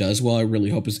game does well. I really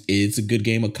hope it's a good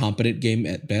game, a competent game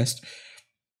at best.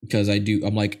 Because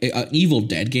I'm like, an Evil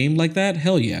Dead game like that?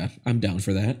 Hell yeah, I'm down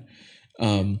for that.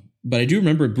 But I do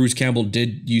remember Bruce Campbell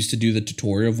did used to do the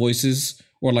tutorial voices,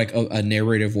 or like a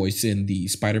narrative voice in the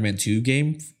Spider-Man 2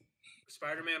 game.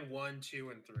 Spider-Man 1, 2,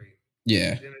 and 3.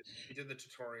 Yeah. He did the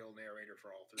tutorial narrator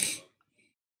for all 3 of them.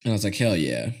 And I was like, hell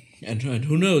yeah. And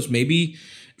who knows, maybe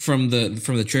from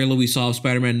the trailer we saw of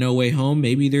Spider-Man No Way Home,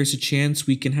 maybe there's a chance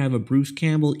we can have a Bruce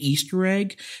Campbell Easter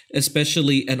egg,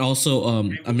 especially, and also I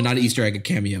mean, not an Easter egg, a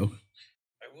cameo.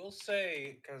 I will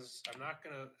say, because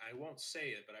I won't say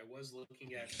it, but I was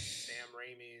looking at Sam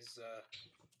Raimi's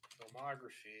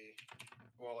filmography.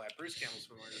 Well, at Bruce Campbell's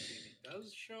filmography, and he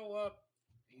does show up.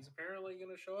 He's apparently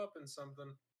going to show up in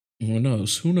something. Who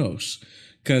knows? Who knows?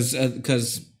 Because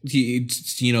he,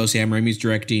 Sam Raimi's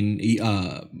directing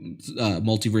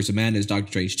Multiverse of Madness, Doctor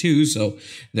Strange 2, so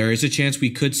there is a chance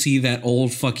we could see that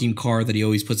old fucking car that he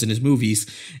always puts in his movies,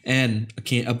 and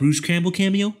a Bruce Campbell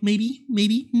cameo, maybe.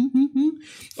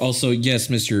 Also, yes,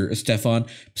 Mr. Stefan,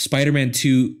 Spider-Man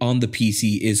 2 on the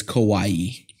PC is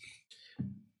kawaii,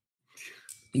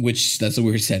 which that's a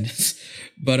weird sentence,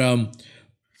 but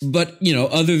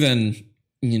other than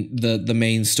the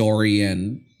main story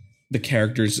and the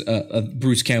characters of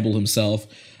Bruce Campbell himself,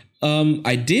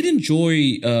 I did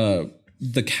enjoy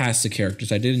the cast of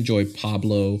characters. I did enjoy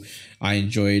Pablo. I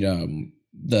enjoyed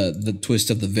the twist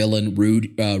of the villain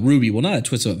Ruby. Well, not a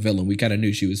twist of a villain. We kind of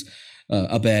knew she was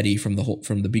a baddie from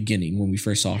the beginning when we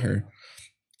first saw her.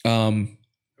 I mean,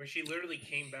 she literally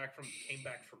came back from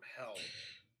hell.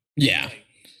 Yeah.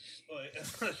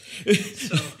 So.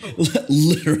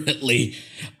 Literally.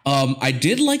 I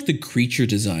did like the creature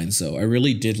designs though. I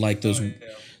really did like those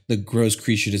the gross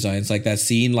creature designs, like that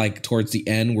scene like towards the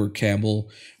end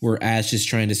where Ash is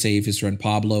trying to save his friend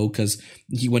Pablo, because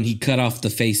when he cut off the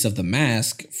face of the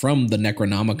mask from the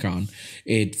Necronomicon,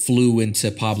 it flew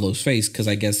into Pablo's face, because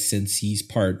I guess since he's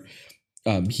part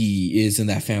he is in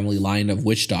that family line of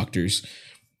witch doctors.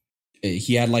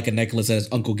 He had like a necklace that his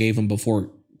uncle gave him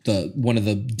before one of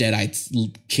the Deadites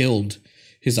killed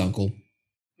his uncle.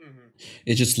 Mm-hmm.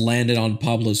 It just landed on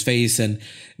Pablo's face, and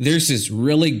there's this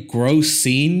really gross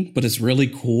scene, but it's really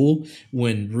cool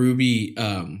when Ruby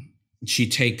she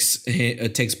takes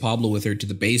Pablo with her to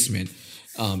the basement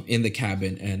in the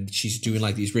cabin, and she's doing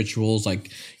like these rituals,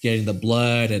 like getting the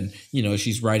blood, and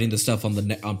she's writing the stuff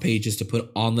on pages to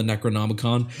put on the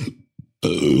Necronomicon.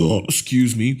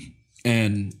 Excuse me.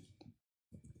 And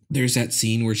there's that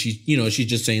scene where she's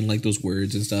just saying like those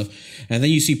words and stuff, and then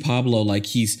you see Pablo, like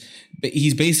he's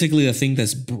basically the thing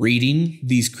that's breeding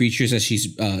these creatures, as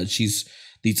she's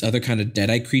these other kind of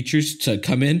deadite creatures to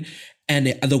come in, and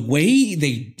the way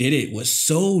they did it was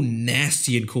so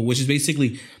nasty and cool. Which is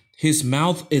basically his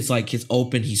mouth is like it's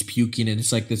open, he's puking, and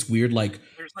it's like this weird like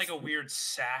there's like a weird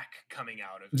sack coming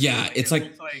out of it. Yeah, like, it's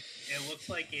it looks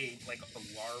like a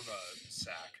larva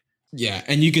sack. Yeah,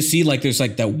 and you can see like there's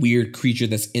like that weird creature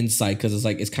that's inside, because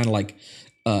it's kind of like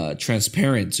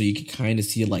transparent, so you can kind of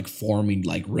see it like forming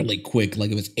like really quick,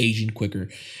 like it was aging quicker,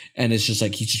 and it's just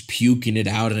like he's just puking it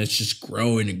out, and it's just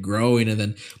growing and growing, and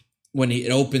then when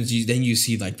it opens, you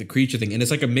see like the creature thing, and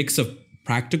it's like a mix of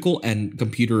practical and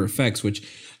computer effects, which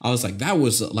I was like that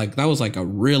was like a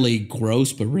really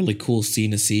gross but really cool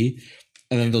scene to see.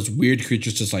 And then those weird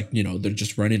creatures just like they're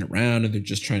just running around and they're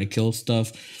just trying to kill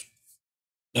stuff.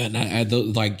 And I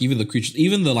like even the creature,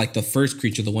 even the first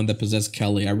creature, the one that possessed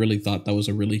Kelly, I really thought that was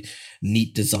a really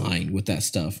neat design with that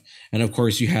stuff. And of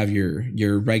course, you have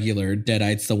your regular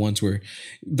deadites, the ones where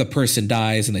the person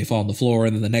dies and they fall on the floor,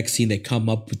 and then the next scene they come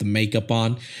up with the makeup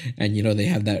on, and they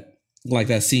have that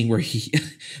scene where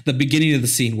the beginning of the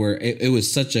scene where it was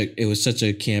such a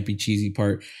campy, cheesy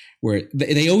part where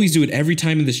they always do it every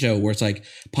time in the show, where it's like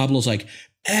Pablo's like,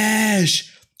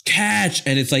 Ash, catch,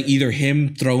 and it's like either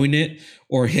him throwing it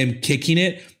or him kicking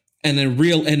it, and then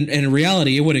in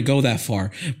reality it wouldn't go that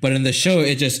far, but in the show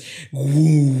it just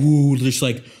woo, just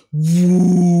like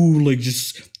woo, like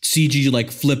just CG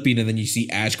like flipping, and then you see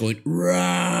Ash going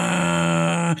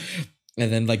rah,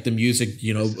 and then like the music,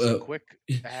 This is a quick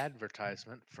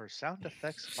advertisement for sound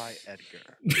effects by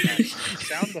Edgar.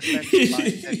 Sound effects by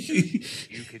Edgar.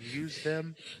 You can use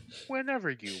them whenever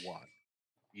you want.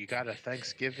 You got a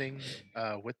Thanksgiving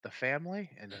with the family,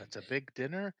 and it's a big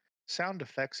dinner. Sound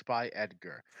effects by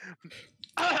Edgar.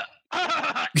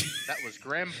 That was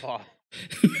Grandpa.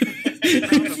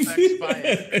 Sound effects by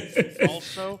Edgar.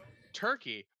 Also,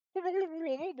 turkey.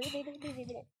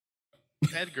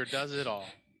 Edgar does it all.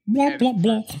 Blah, blah,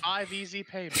 blah. 5 easy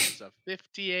payments of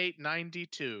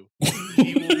 $58.92,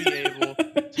 he will be able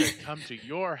to come to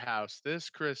your house this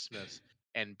Christmas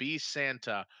and be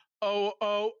Santa.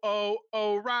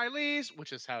 O'Reilly's,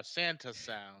 which is how Santa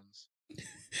sounds.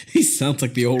 He sounds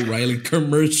like the O'Reilly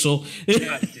commercial.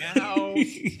 Now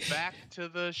back to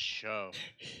the show.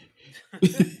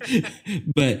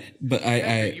 but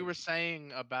I you were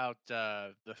saying about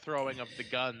the throwing of the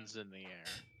guns in the air.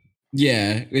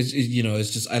 Yeah, it's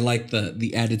just I like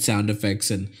the added sound effects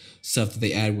and stuff that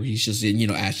they add where he's just in,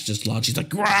 Ash just launches, he's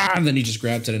like, "Rah!" And then he just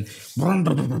grabs it and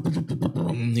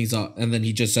he's all, and then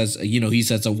he just says, he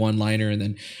says a one liner and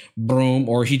then boom,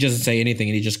 or he doesn't say anything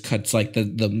and he just cuts like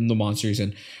the monsters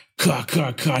and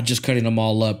just cutting them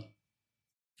all up.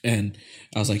 And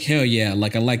I was like, hell yeah,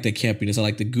 like I like the campiness, I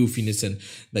like the goofiness and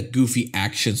the goofy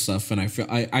action stuff, and I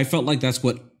felt like that's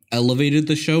what elevated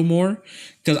the show more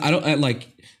because I like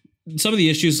some of the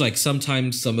issues, like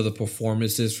sometimes some of the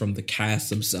performances from the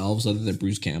cast themselves, other than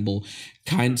Bruce Campbell,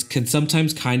 can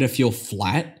sometimes kind of feel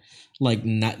flat. Like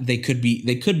not they could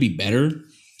be better,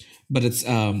 but it's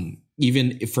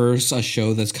even for a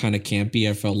show that's kind of campy,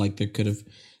 I felt like they could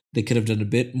have done a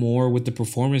bit more with the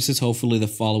performances. Hopefully, the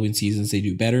following seasons they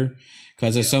do better.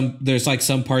 Because there's like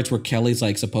some parts where Kelly's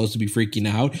like supposed to be freaking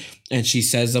out, and she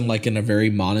says them like in a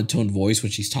very monotone voice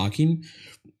when she's talking.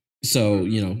 So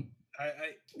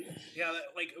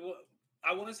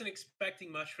I wasn't expecting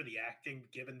much for the acting,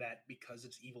 given that because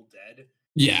it's Evil Dead.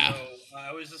 yeah. So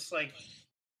I was just like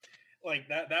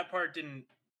that part didn't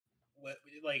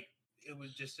like it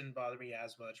was just didn't bother me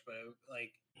as much, but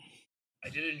I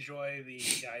did enjoy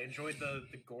I enjoyed the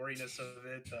goriness of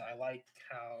it. I liked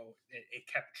how it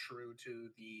kept true to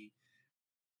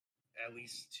at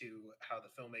least to how the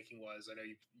filmmaking was. I know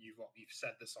you've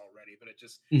said this already, but it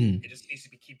just needs to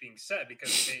be keeping said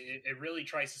because it really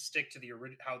tries to stick to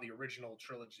how the original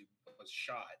trilogy was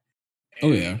shot.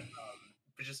 Oh yeah.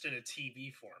 But just in a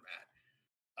TV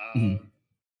format.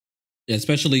 Yeah,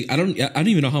 especially I don't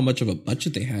even know how much of a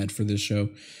budget they had for this show,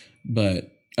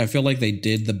 but I feel like they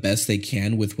did the best they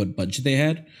can with what budget they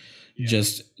had. Yeah.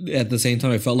 Just at the same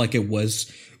time, I felt like it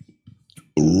was,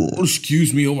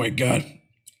 excuse me, oh my god,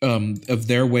 of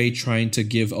their way trying to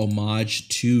give homage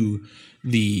to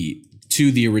the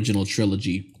original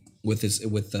trilogy with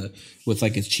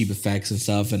like its cheap effects and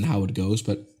stuff and how it goes,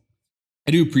 but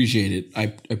I do appreciate it.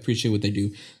 I appreciate what they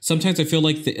do. Sometimes I feel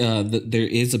like there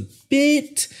is a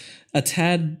bit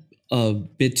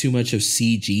too much of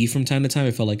CG from time to time.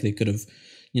 I felt like they could have,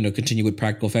 continued with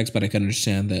practical effects, but I can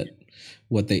understand that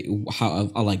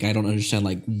I don't understand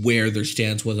like where their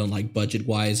stance was on like budget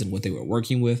wise and what they were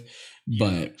working with.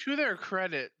 But to their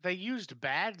credit, they used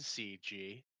bad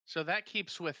CG, so that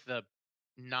keeps with the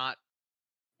not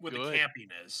with good the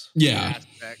campiness. Yeah.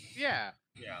 Aspect. Yeah.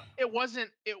 Yeah. It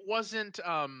wasn't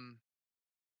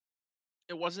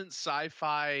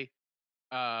sci-fi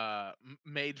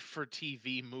made for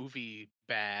TV movie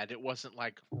bad. It wasn't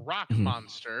like Rock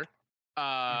Monster,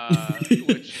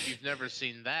 which you've never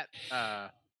seen that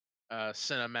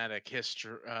cinematic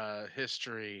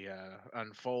history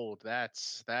unfold.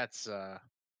 That's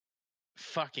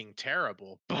fucking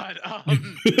terrible. But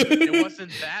it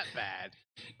wasn't that bad,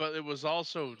 but it was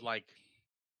also like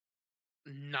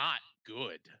not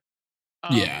good.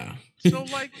 Yeah. So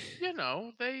like,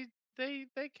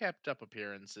 they kept up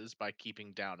appearances by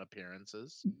keeping down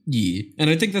appearances. Yeah,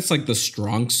 and I think that's like the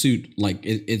strong suit. Like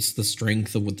it's the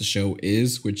strength of what the show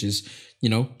is, which is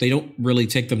they don't really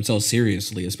take themselves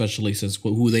seriously, especially since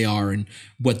who they are and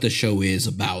what the show is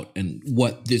about and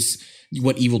what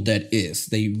Evil Dead is.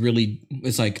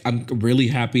 It's like I'm really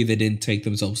happy they didn't take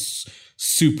themselves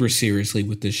super seriously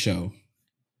with this show.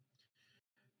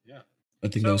 Yeah, I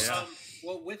think well,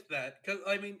 with that, because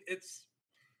I mean, it's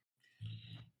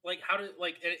like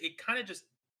it kind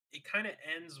of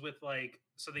ends with like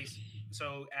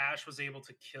so Ash was able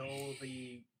to kill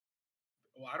the.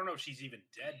 Well, I don't know if she's even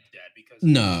dead because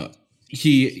no,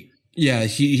 he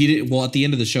did. Well, at the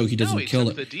end of the show, he doesn't kill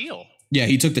it. The deal. Yeah,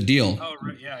 he took the deal. Oh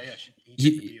right, yeah.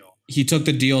 He took the deal. He took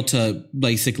the deal to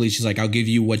basically, she's like, I'll give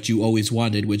you what you always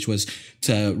wanted, which was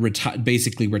to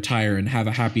retire and have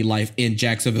a happy life in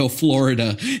Jacksonville,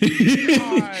 Florida.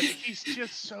 God, he's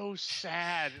just so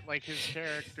sad. Like his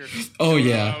character. Oh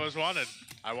yeah.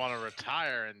 I want to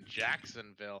retire in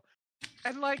Jacksonville.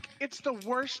 And like, it's the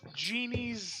worst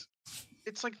genie's.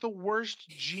 It's like the worst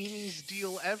genie's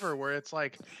deal ever, where it's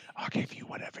like, I'll give you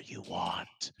whatever you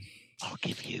want. I'll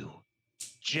give you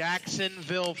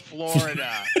Jacksonville,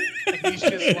 Florida. And he's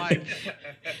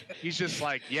just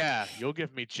like, yeah, you'll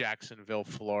give me Jacksonville,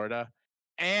 Florida,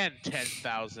 and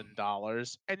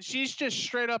 $10,000. And she's just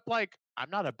straight up like,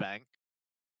 I'm not a bank.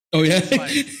 Oh yeah.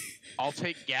 Like, I'll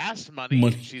take gas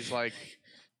money. She's like,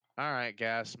 all right,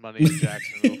 gas money in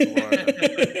Jacksonville, Florida.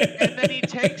 And then he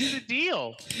takes the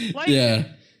deal. Like, yeah.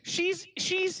 She's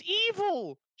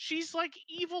evil. She's like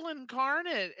evil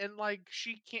incarnate, and like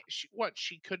she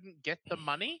couldn't get the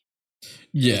money?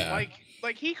 Yeah.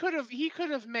 Like he could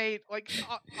have made like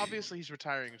obviously he's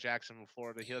retiring in Jacksonville,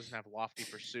 Florida. He doesn't have lofty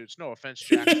pursuits. No offense,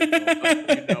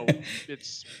 Jacksonville,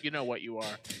 but you know what you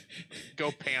are.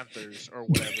 Go Panthers or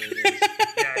whatever it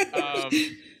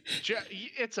is.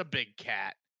 It's a big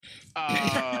cat.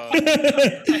 I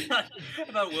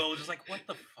thought Will was just like, what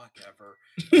the fuck ever.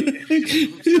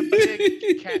 It's a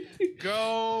big cat.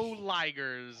 Go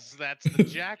Ligers. That's the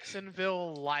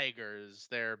Jacksonville Ligers.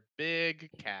 They're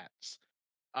big cats.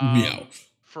 Meow.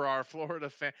 For our Florida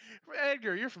fan,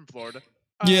 Edgar, you're from Florida.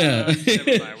 Yeah.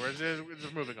 Never mind. We're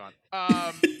just moving on.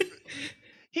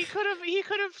 He could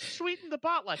have sweetened the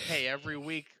pot like, hey, every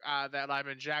week that I'm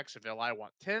in Jacksonville, I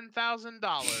want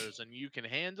 $10,000, and you can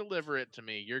hand deliver it to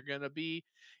me. You're gonna be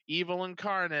evil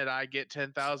incarnate. I get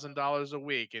 $10,000 a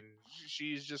week, and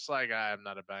she's just like, I'm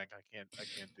not a bank. I can't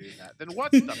do that. Then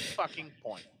what's the fucking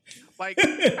point? Like,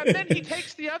 and then he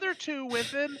takes the other two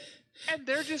with him, and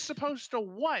they're just supposed to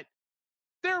what?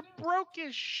 They're broke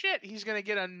as shit. He's gonna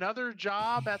get another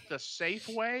job at the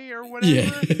Safeway or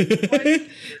whatever. Yeah.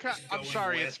 I'm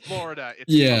sorry, it's Florida. It's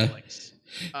Yeah. Publix.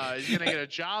 He's gonna get a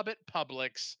job at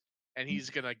Publix, and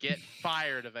he's gonna get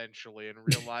fired eventually and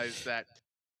realize that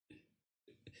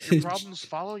your problems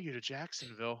follow you to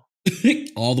Jacksonville.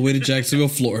 All the way to Jacksonville,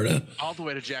 Florida. All the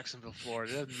way to Jacksonville,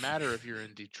 Florida. It doesn't matter if you're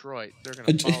in Detroit. They're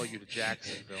gonna follow you to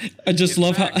Jacksonville. I just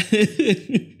love how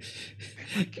it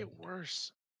might get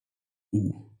worse.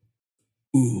 Ooh.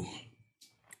 Ooh.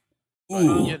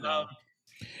 You know.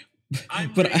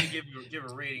 I'm But ready to give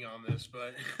a rating on this,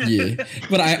 but yeah.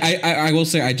 But I will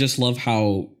say I just love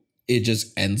how it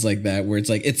just ends like that, where it's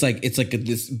like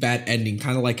this bad ending,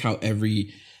 kind of like how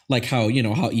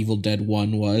how Evil Dead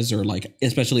 1 was, or like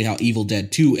especially how Evil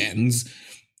Dead 2 ends.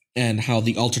 And how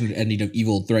the alternate ending of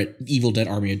Evil Dead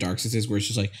Army of Darkness is, where it's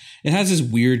just like it has this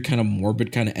weird kind of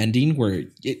morbid kind of ending where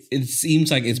it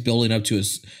seems like it's building up to a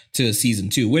season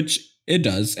 2, which it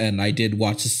does. And I did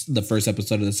watch the first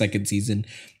episode of the second season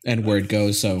and where it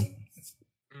goes. So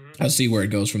I'll see where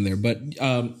it goes from there. But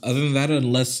other than that,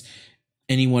 unless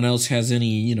anyone else has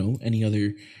any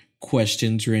other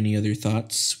questions or any other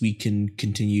thoughts, we can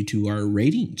continue to our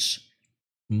ratings.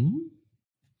 I'm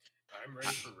ready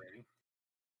for rating.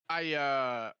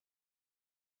 I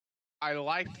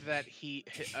liked that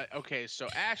okay, so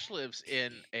Ash lives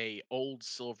in a old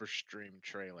Silverstream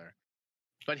trailer,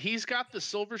 but he's got the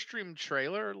Silverstream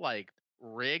trailer like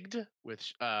rigged with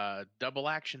double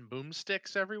action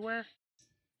boomsticks everywhere.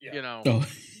 Yeah.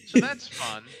 So that's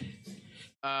fun.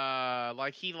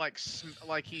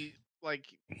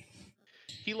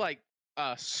 He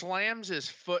slams his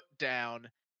foot down,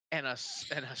 and a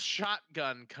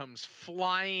shotgun comes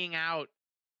flying out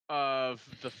of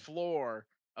the floor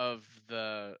of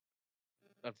the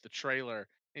trailer.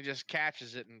 He just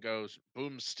catches it and goes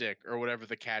boomstick or whatever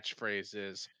the catchphrase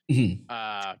is.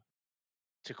 To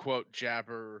quote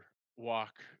Jabberwock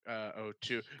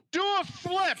 02, do a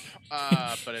flip,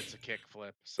 but it's a kick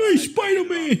flip. So hey,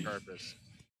 Spider-Man!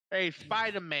 Hey,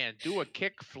 Spider-Man, do a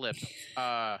kick flip. Gets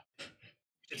a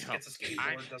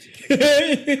skateboard, does a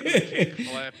kick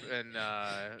flip, and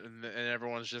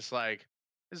everyone's just like,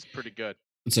 this is pretty good.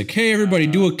 It's like, hey, everybody,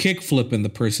 do a kick flip, and the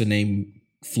person named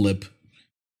Flip.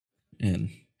 And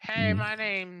hey, my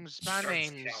name's.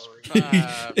 and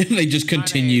they just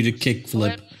continue to kick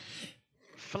flip.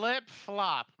 Flip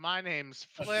flop. My name's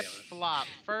Flip Flop.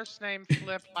 First name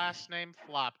Flip, last name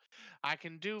Flop. I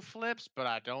can do flips, but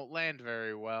I don't land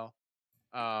very well.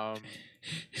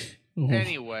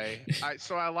 Anyway,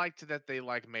 I liked that they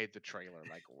made the trailer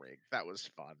rigged. That was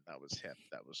fun. That was hip.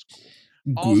 That was cool.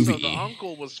 Groovy. Also, the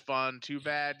uncle was fun. Too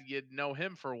bad you'd know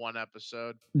him for one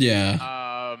episode.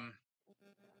 Yeah.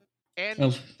 And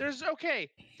was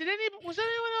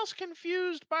anyone else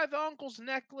confused by the uncle's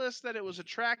necklace, that it was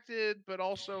attracted but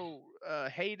also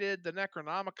hated the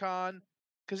Necronomicon?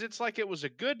 Because it's like it was a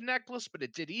good necklace, but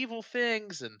it did evil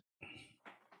things, and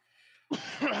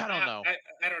I don't know.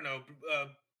 I don't know.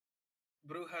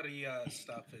 Brujeria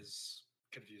stuff is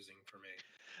confusing for me.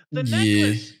 The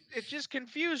necklace, it just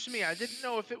confused me. I didn't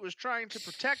know if it was trying to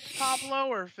protect Pablo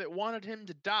or if it wanted him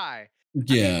to die.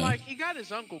 Yeah. I mean, he got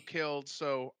his uncle killed,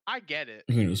 so I get it.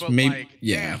 But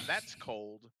damn, that's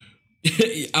cold.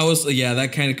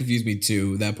 That kind of confused me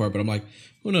too, that part. But I'm like,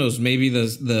 who knows? Maybe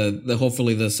the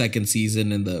hopefully the second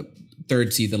season and the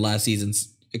third season, the last season,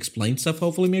 explain stuff.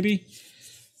 Hopefully, maybe.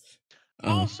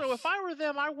 Also, if I were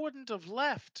them, I wouldn't have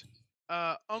left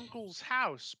Uncle's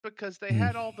house, because they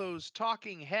had all those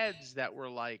talking heads that were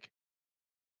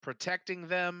protecting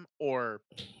them or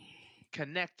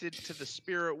connected to the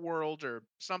spirit world or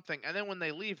something, and then when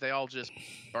they leave, they all just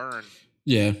burn.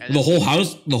 Yeah, the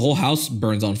whole house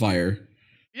burns on fire.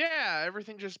 Yeah,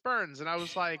 everything just burns. And I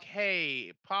was like,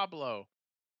 hey, Pablo,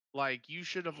 like you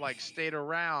should have like stayed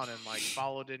around and like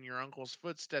followed in your uncle's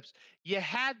footsteps. You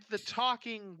had the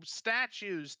talking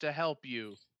statues to help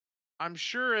you. I'm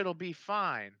sure it'll be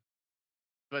fine.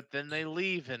 But then they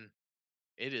leave and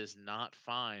it is not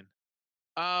fine.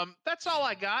 That's all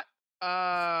I got.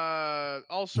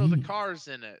 Also the Mm. cars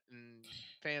in it and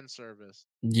fan service.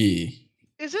 Yeah.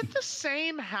 Is it the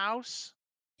same house?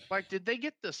 Like, did they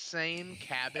get the same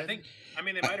cabin? I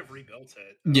mean, they might have rebuilt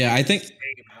it. Yeah, I It's the think.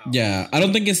 same house. Yeah, I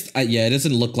don't think it's. Yeah, it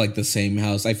doesn't look like the same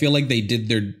house. I feel like they did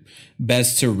their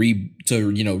best to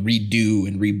redo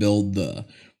and rebuild the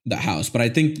house. But I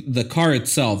think the car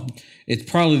itself, it's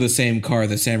probably the same car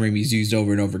that Sam Raimi's used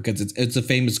over and over because it's a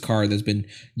famous car that's been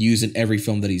used in every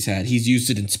film that he's had. He's used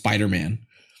it in Spider-Man.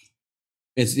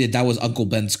 That was Uncle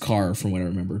Ben's car from what I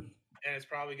remember. And it's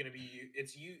probably going to be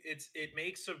it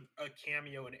makes a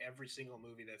cameo in every single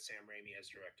movie that Sam Raimi has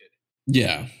directed.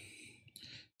 Yeah.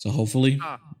 So hopefully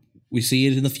we see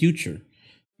it in the future.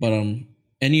 But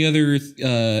any other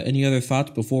thoughts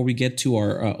before we get to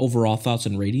our overall thoughts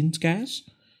and ratings, guys?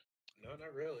 No,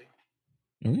 not really.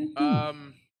 Okay.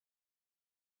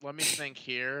 Let me think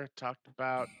here. Talked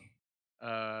about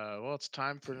well, it's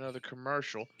time for another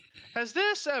commercial. Has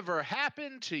this ever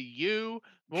happened to you?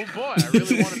 Well, boy, I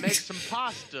really want to make some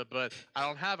pasta, but I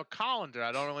don't have a colander.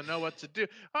 I don't really know what to do.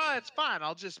 Oh, it's fine.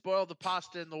 I'll just boil the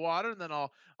pasta in the water, and then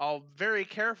I'll very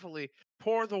carefully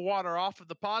pour the water off of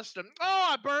the pasta. Oh,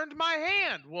 I burned my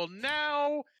hand. Well,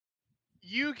 now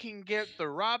you can get the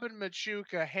Robin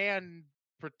Machuca hand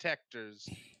protectors.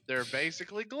 They're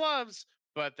basically gloves,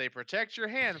 but they protect your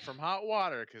hand from hot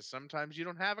water because sometimes you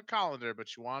don't have a colander,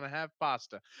 but you want to have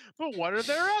pasta. But what are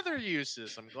their other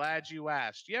uses? I'm glad you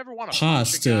asked. You ever want to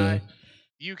punch a guy? Pasta.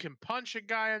 You can punch a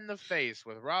guy in the face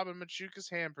with Robin Machuca's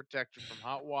hand protector from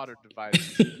hot water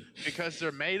devices because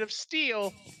they're made of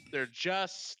steel. They're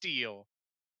just steel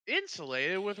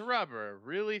insulated with rubber,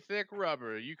 really thick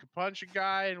rubber. You can punch a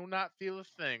guy and not feel a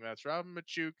thing. That's Robin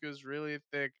Machuca's really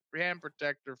thick hand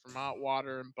protector from hot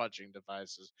water and punching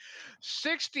devices.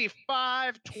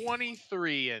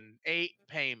 65.23 in 8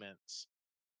 payments.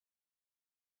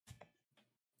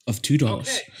 Of $2.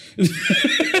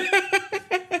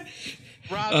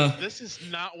 Robin, this is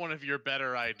not one of your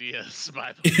better ideas,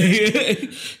 by the way.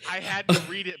 I had to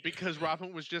read it because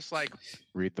Robin was just like,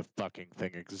 Read the fucking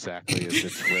thing exactly as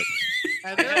it's written.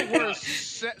 and there were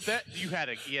he had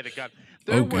a gun.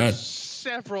 There were God.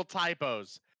 several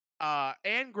typos,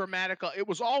 and grammatical. It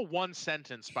was all one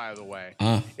sentence, by the way.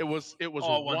 It was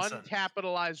All one one sentence.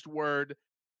 capitalized word.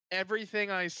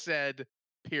 Everything I said,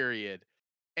 period.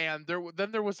 And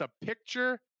then there was a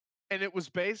picture, and it was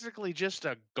basically just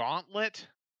a gauntlet.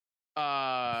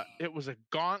 It was a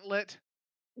gauntlet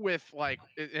with like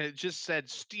it just said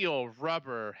steel,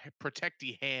 rubber,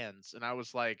 protecty hands, and I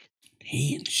was like,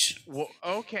 Hands. well,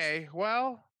 okay,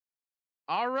 well,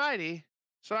 alrighty.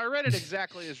 So I read it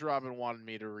exactly as Robin wanted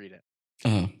me to read it.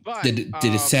 But did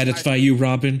it satisfy you,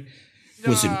 Robin?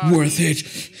 Was it worth it?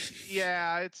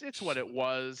 Yeah, it's what it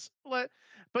was. But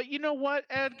you know what,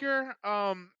 Edgar?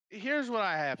 Here's what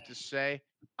I have to say.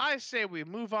 I say we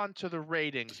move on to the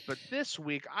ratings, but this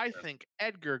week I think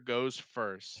Edgar goes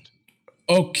first.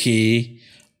 Okay.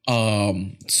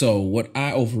 So what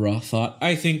I overall thought,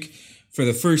 I think for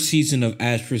the first season of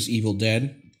Ash vs. Evil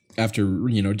Dead, after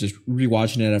just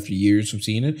rewatching it after years of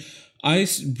seeing it, I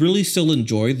really still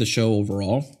enjoy the show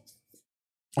overall.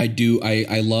 I do.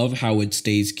 I love how it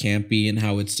stays campy and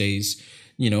how it stays,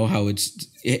 how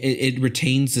it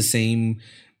retains the same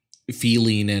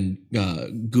feeling and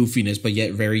goofiness, but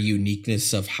yet very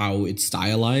uniqueness of how it's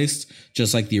stylized,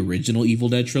 just like the original Evil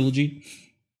Dead trilogy.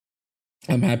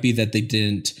 I'm happy that they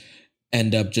didn't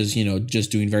end up just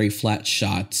doing very flat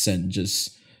shots and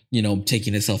just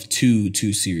taking itself too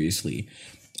seriously.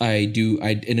 I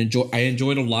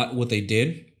enjoyed a lot what they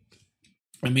did.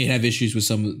 I may have issues with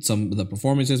some of the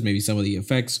performances, maybe some of the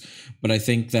effects, but I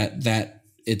think that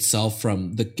itself,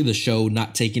 from the show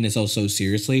not taking itself so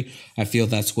seriously, I feel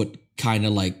that's what kind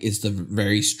of like is the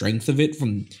very strength of it,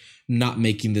 from not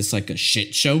making this like a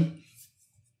shit show.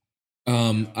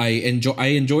 I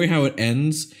enjoy how it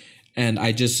ends, and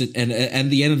I just and at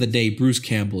the end of the day, Bruce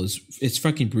Campbell it's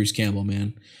fucking Bruce Campbell,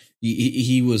 man.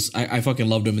 He was I fucking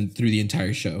loved him through the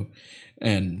entire show,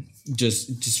 and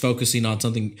just focusing on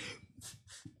something.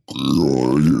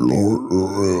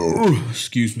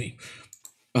 Excuse me.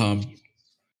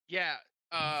 Yeah,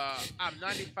 I'm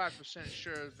 95%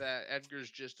 sure that Edgar's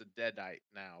just a deadite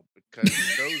now because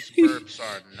those burps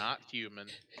are not human.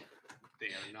 They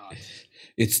are not.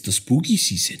 It's the spooky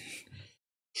season.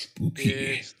 Spooky.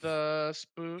 It's the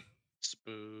spook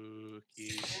Spooky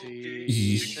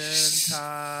season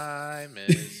time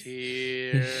is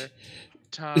here.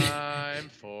 Time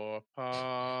for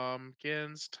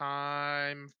pumpkins.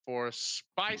 Time for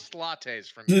spiced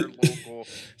lattes from your local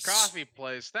coffee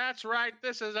place. That's right.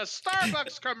 This is a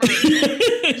Starbucks commercial.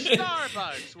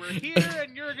 Starbucks, we're here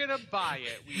and you're gonna buy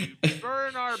it. We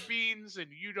burn our beans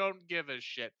and you don't give a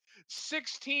shit.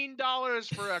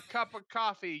 $16 for a cup of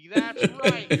coffee. That's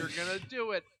right. You're gonna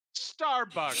do it.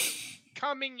 Starbucks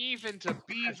coming even to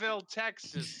Beeville,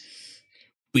 Texas.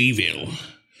 Weevil.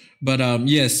 But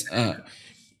yes, I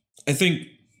think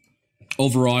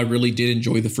overall I really did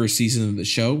enjoy the first season of the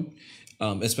show,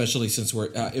 especially since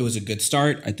it was a good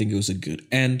start. I think it was a good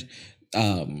end.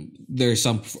 There's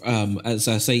some, as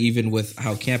I say, even with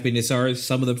how campiness are,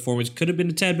 some of the performance could have been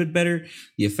a tad bit better.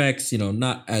 The effects,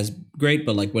 not as great,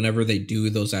 but like whenever they do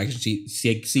those action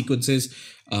sequences,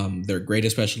 they're great,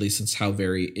 especially since how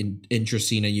very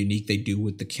interesting and unique they do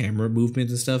with the camera movement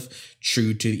and stuff,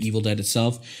 true to Evil Dead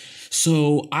itself.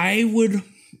 So I would,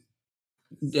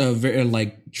 very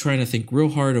like trying to think real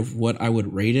hard of what I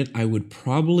would rate it. I would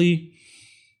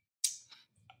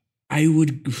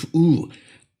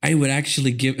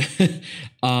actually give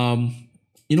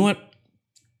you know what?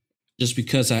 Just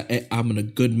because I'm in a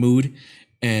good mood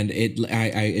and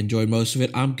I enjoyed most of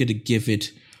it, I'm gonna give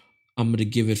it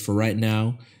for right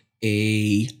now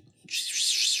a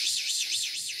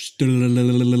More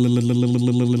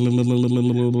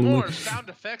sound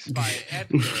effects by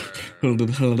Edgar.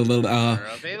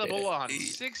 Available on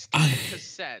 16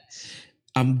 cassettes.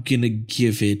 I'm gonna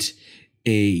give it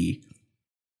a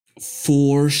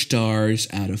 4 stars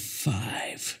out of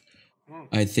 5.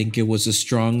 I think it was a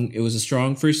strong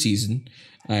first season.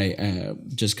 I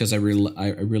just because I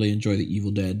really enjoy the Evil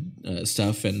Dead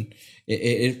stuff, and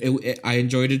I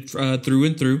enjoyed it through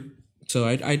and through. So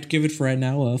I'd give it for right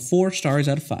now 4 stars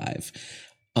out of 5.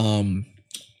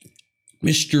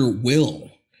 Mr.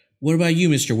 Will, what about you,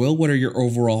 Mr. Will? What are your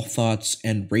overall thoughts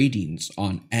and ratings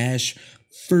on Ash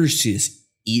versus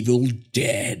Evil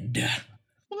Dead?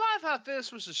 Well, I thought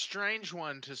this was a strange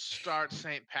one to start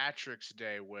St. Patrick's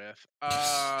Day with.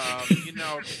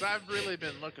 Because I've really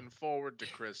been looking forward to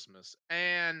Christmas.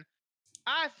 And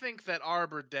I think that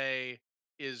Arbor Day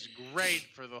is great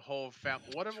for the whole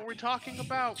family. What are we talking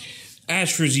about?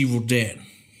 Ash vs. Evil Dead.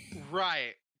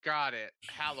 Right. Got it.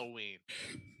 Halloween.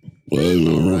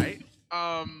 All right.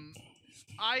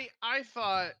 I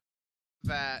thought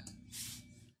that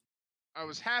I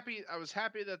was happy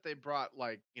that they brought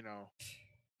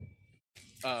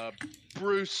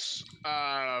Bruce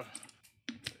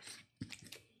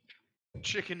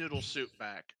chicken noodle soup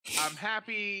back. I'm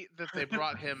happy that they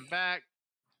brought him back.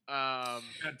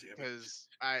 Because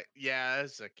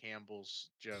that's a Campbell's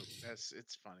joke.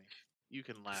 It's funny. You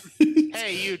can laugh.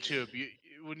 Hey YouTube,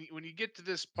 when you get to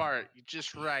this part, you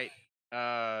just write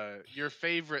your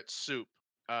favorite soup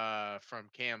from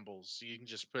Campbell's. You can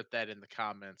just put that in the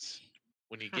comments.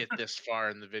 When you get this far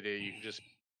in the video, you can just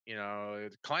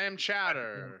clam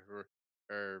chowder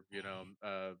or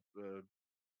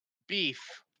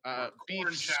beef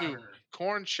beef soup,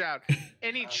 corn chowder,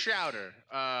 any chowder.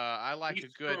 I like a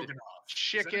good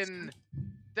chicken.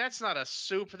 That's not a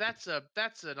soup. That's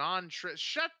an entree.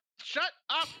 Shut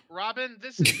up, Robin.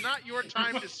 This is not your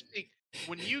time to speak.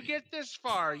 When you get this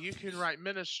far, you can write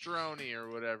minestrone or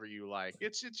whatever you like.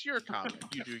 It's your comment.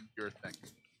 You do your thing.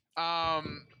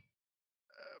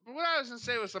 But what I was gonna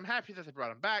say was I'm happy that they brought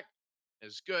him back.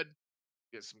 It's good.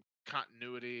 Get some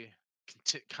continuity.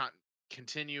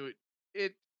 Continue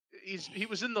it. He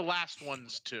was in the last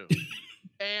ones too,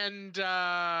 and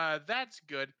that's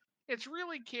good. It's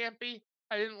really campy.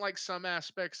 I didn't like some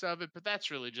aspects of it, but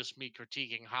that's really just me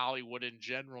critiquing Hollywood in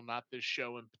general, not this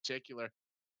show in particular.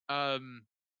 I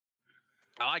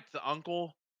liked the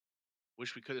uncle.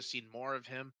 Wish we could have seen more of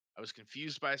him. I was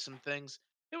confused by some things.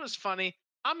 It was funny.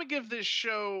 I'm gonna give this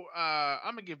show. A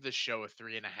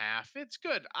 3.5. It's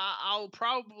good. I'll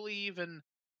probably even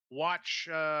watch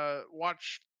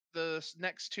the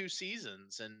next 2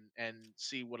 seasons and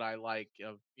see what I like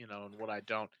of and what I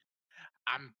don't.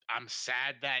 I'm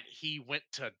sad that he went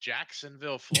to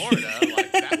Jacksonville, Florida.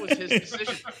 Like that was his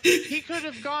decision. He could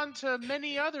have gone to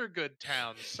many other good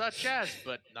towns, such as,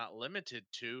 but not limited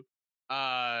to,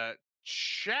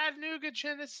 Chattanooga,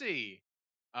 Tennessee.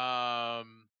 Anywhere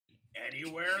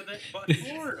that but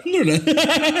Florida.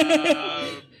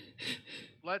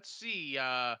 Let's see.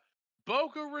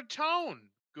 Boca Raton,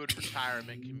 good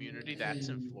retirement community. That's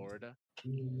in Florida.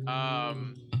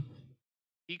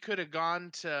 He could have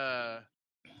gone to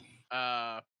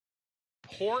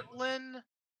Portland,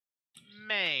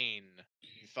 Maine.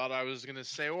 thought I was going to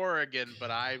say Oregon,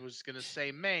 but I was going to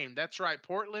say Maine. That's right,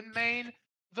 Portland, Maine,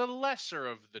 the lesser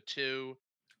of the two,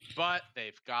 but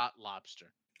they've got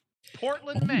lobster.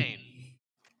 Portland, Maine,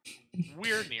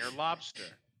 we're near lobster,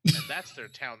 and that's their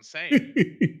town saying.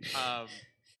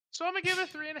 So I'm gonna give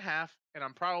it 3.5, and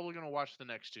I'm probably gonna watch the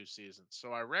next 2 seasons.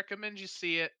 So I recommend you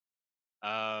see it.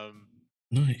 And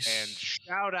Nice.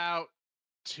 shout out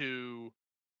to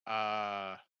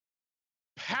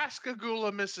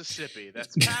Pascagoula, Mississippi.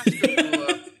 That's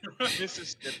Pascagoula,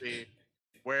 Mississippi,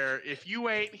 where if you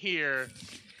ain't here,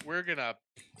 we're gonna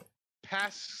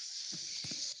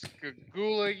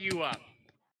Pascagoula you up.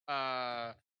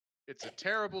 It's a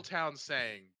terrible town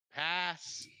saying.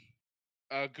 Pass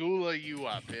a gula you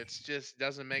up. It's just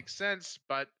doesn't make sense,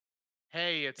 but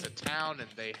hey, it's a town and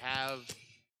they have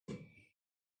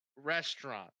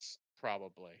restaurants,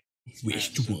 probably.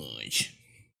 Restaurant.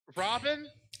 Robin,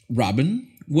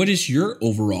 What is your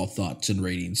overall thoughts and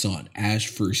ratings on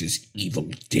Ash versus Evil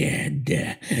Dead?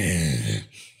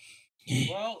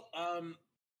 Well, I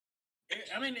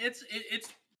mean, it's.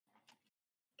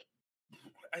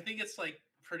 I think it's like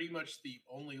pretty much the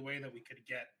only way that we could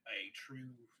get a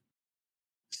true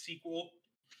sequel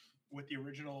with the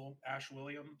original Ash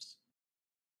Williams.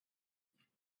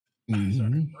 Mhm. Sorry,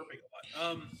 burping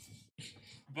a lot.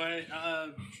 But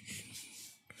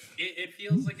it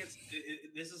feels like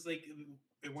this is like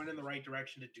it went in the right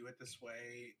direction to do it this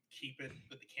way. Keep it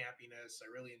with the campiness. I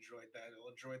really enjoyed that. I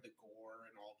enjoyed the gore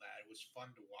and all that. It was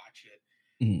fun to watch it.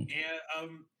 Mhm. And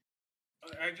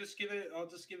I'll just give it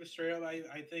straight up.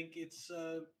 I think it's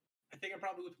I think I'm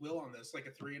probably with Will on this, like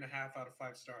a 3.5 out of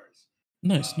 5 stars.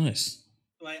 Nice, nice.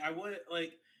 Like I would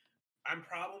like I'm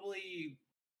probably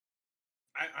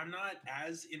I'm not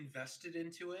as invested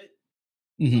into it.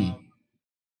 Mhm.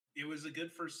 It was a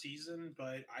good first season,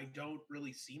 but I don't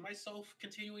really see myself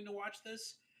continuing to watch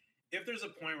this. If there's a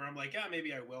point where I'm like, yeah,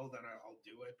 maybe I will, then I'll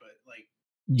do it. But like,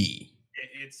 Yeah.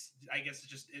 it's I guess it's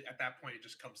just at that point it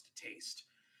just comes to taste.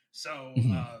 So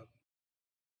Mhm.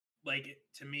 like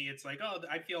to me, it's like, oh,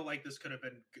 I feel like this could have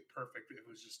been perfect if it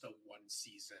was just a 1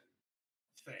 season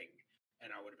thing,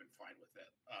 and I would have been fine with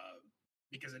it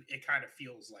because it kind of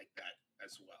feels like that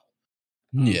as well.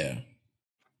 Yeah.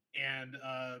 And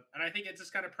I think it's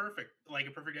just kind of perfect, like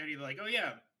a perfect idea. Like, oh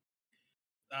yeah,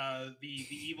 the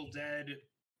Evil Dead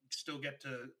still get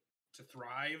to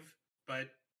thrive,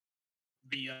 but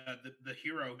the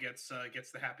hero gets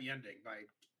the happy ending by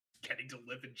getting to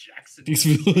live in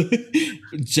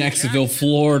Jacksonville,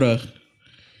 Florida.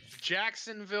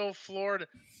 Jacksonville, Florida.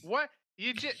 What?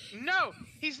 You just no,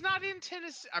 he's not in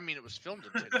Tennessee. I mean, it was filmed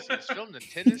in Tennessee. It's filmed in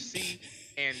Tennessee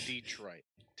and Detroit.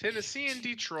 Tennessee and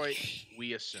Detroit,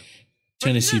 we assume. But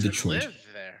Tennessee, he doesn't Detroit. live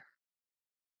there.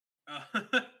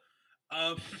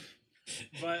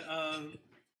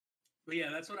 But yeah,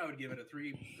 that's what I would give it, a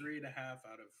 3.5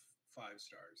 out of 5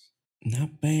 stars.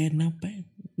 Not bad, not bad.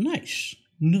 Nice,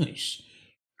 nice.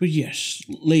 But yes,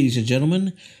 ladies and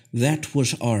gentlemen, that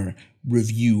was our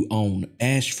review on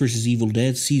Ash vs. Evil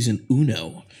Dead Season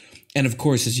Uno. And of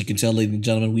course, as you can tell, ladies and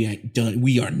gentlemen, we ain't done.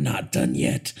 We are not done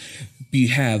yet. We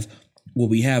have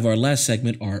our last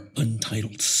segment, our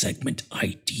untitled segment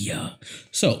idea.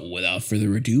 So, without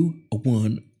further ado, a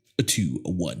 1, a 2,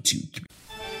 a 1, 2, 3.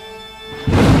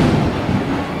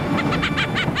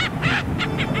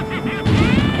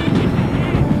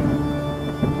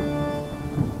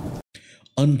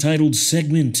 Untitled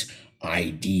segment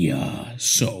idea.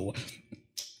 So,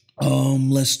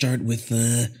 let's start with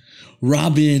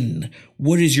Robin.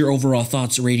 What is your overall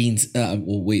thoughts, ratings?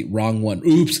 Wait, wrong one.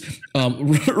 Oops.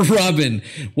 Robin,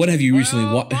 what have you recently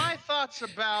watched? My thoughts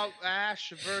about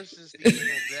Ash versus the Evil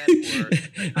Dead were: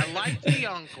 I liked the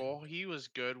uncle; he was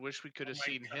good. Wish we could have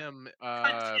seen him more.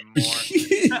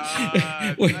 Actually,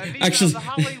 the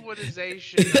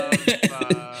Hollywoodization of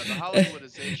the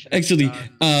Hollywoodization. Actually,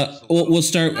 we'll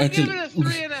start. I'll give it a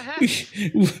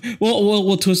 3.5.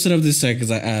 We'll twist it up this second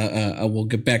because I will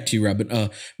get back to you, Robin.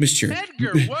 Mr.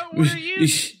 Edgar, what were you?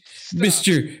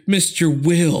 Mr.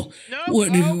 Will. No,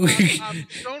 what? I'm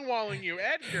stonewalling you,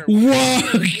 Edgar.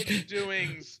 What? What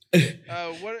doings?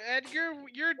 What, Edgar?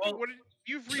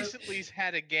 You've recently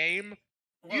had a game.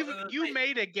 You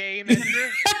made a game,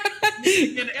 Edgar.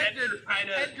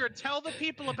 Edgar, tell the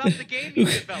people about the game you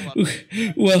developed.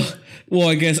 Well,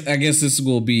 I guess this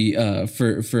will be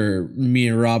for me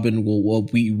and Robin.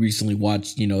 We recently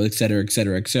watched, et cetera,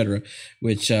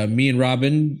 which me and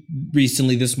Robin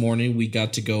recently this morning we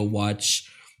got to go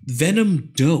watch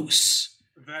Venom Dose.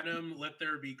 Venom, Let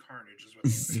There Be Carnage is what the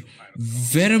official title is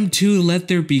called. Venom 2, Let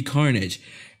There Be Carnage.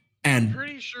 And I'm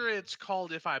pretty sure it's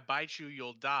called If I Bite You,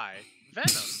 You'll Die.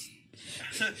 Venom.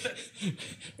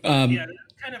 Yeah, there's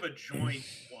kind of a joint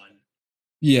one.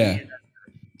 Yeah. Is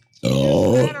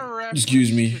Oh, that a reference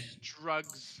excuse me. to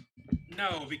drugs?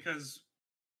 No, because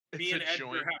me It's and a Edgar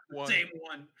joint have the one. same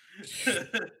one.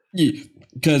 Yeah,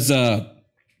 because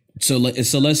so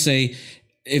let's say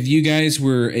if you guys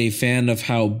were a fan of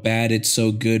how bad It's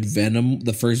So Good Venom,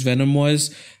 the first Venom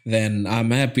was, then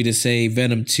I'm happy to say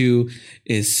Venom 2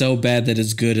 is so bad that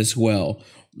it's good as well.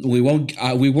 We're not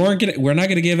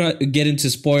gonna get into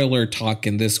spoiler talk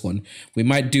in this one. We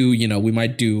might do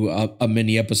a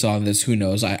mini episode on this. Who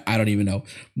knows? I don't even know.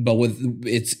 But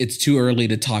it's too early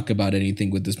to talk about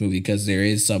anything with this movie because there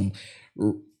is some.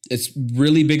 It's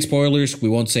really big spoilers. We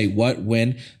won't say what,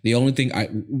 when. The only thing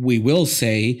we will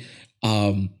say,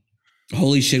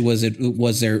 holy shit,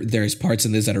 there's parts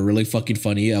in this that are really fucking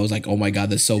funny. I was like, oh my god,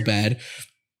 that's so bad,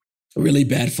 really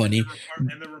bad funny.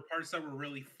 And there were parts that were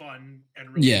really fun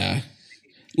and really Yeah.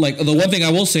 Like the one thing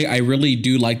I will say, I really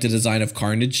do like the design of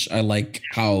Carnage. I like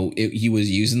how he was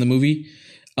used in the movie.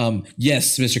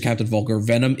 Yes, Mr. Captain Vulgar,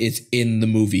 Venom is in the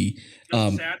movie.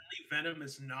 Sadly, Venom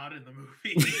is not in the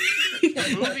movie.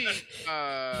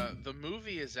 The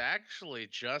movie is actually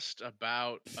just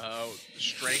about,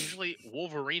 strangely,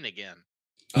 Wolverine again.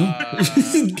 And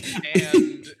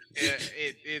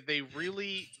they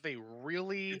really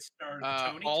It stars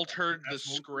Tony altered Stark the as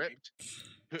Wolverine. script.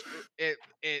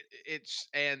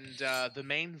 The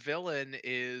main villain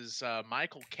is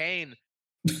Michael Caine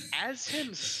as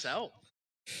himself.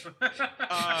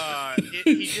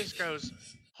 He just goes,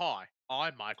 "Hi,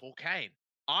 I'm Michael Caine.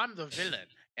 I'm the villain,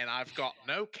 and I've got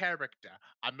no character.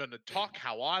 I'm gonna talk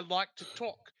how I like to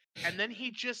talk." And then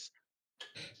he just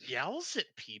yells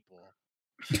at people.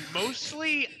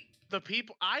 Mostly the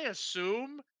people. I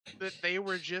assume that they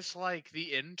were just like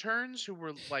the interns who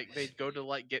were like they'd go to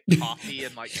like get coffee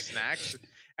and like snacks,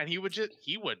 and he would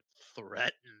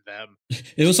threaten them.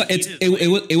 It was like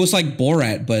it was like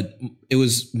Borat, but it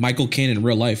was Michael Caine in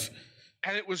real life.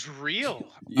 And it was real.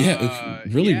 Yeah, it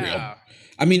was really real. Yeah.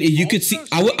 I mean, you could see.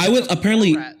 I was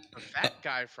apparently the fat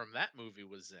guy from that movie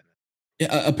was in it.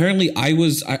 Yeah, apparently I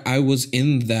was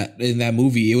in that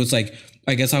movie. It was like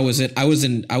I guess I was at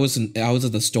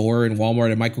the store in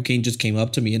Walmart and Michael Caine just came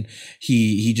up to me and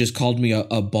he just called me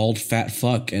a bald fat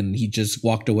fuck and he just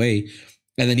walked away.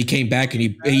 And then he came back and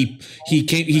he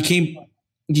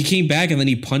came back and then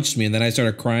he punched me and then I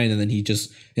started crying and then he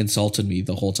just insulted me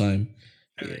the whole time.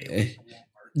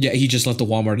 Yeah, he just left the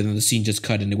Walmart and then the scene just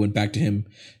cut and it went back to him,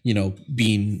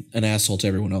 being an asshole to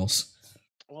everyone else.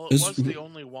 Well, it was the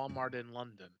only Walmart in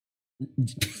London.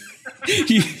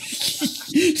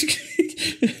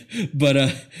 but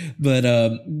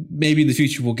maybe in the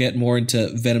future we'll get more into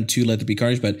Venom 2 Let There Be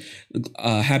Carnage. But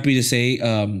happy to say,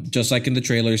 just like in the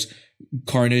trailers,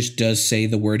 Carnage does say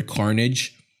the word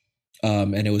carnage,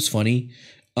 and it was funny.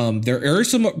 There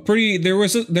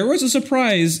was a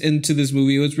surprise into this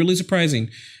movie. It was really surprising.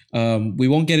 We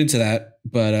won't get into that,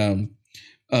 but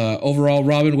overall,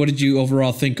 Robin, what did you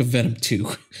overall think of Venom 2?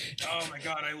 Oh my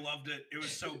god, I loved it. It was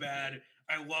so bad.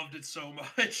 I loved it so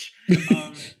much.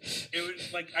 It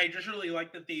was like I just really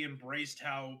like that they embraced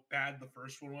how bad the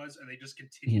first one was, and they just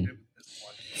continued it with this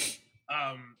one.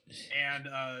 And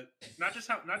not just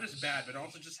bad, but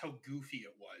also just how goofy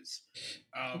it was.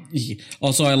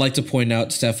 Also, I like to point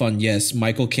out, Stefan, yes,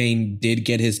 Michael Caine did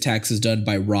get his taxes done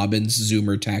by Robin's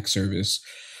Zoomer tax service.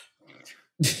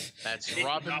 That's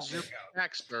Robin's Zoomer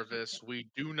tax service. We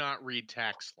do not read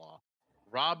tax law.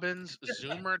 Robin's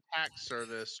Zoomer tax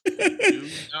service. We do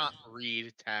not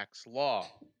read tax law.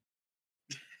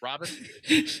 Robin?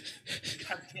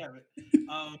 God damn it.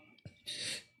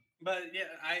 But yeah,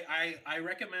 I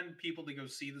recommend people to go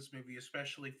see this movie,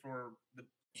 especially for the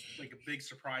a big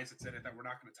surprise that's in it that we're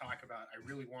not going to talk about. I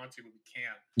really want to, but we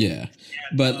can't. Yeah,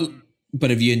 and, but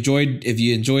if you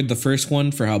enjoyed the first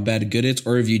one for how bad good it's,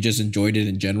 or if you just enjoyed it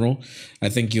in general, I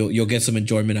think you'll get some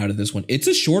enjoyment out of this one. It's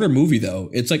a shorter movie though.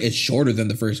 It's shorter than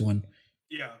the first one.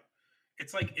 Yeah,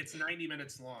 it's 90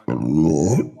 minutes long.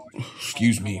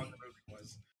 Excuse me.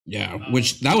 Yeah,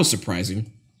 which that was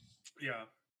surprising. Yeah.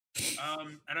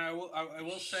 And I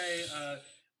will say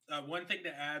one thing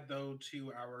to add though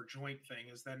to our joint thing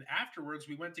is then afterwards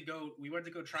we went to go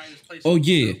try this place. Oh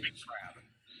yeah. Crab,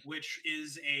 which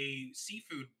is a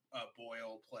seafood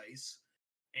boil place,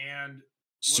 and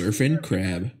surfing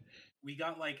crab. We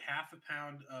got like half a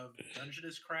pound of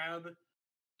Dungeness crab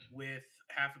with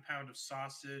half a pound of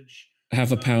sausage,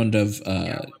 half a pound of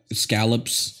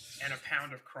scallops, and a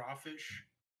pound of crawfish.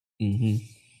 Mm-hmm.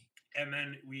 And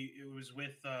then it was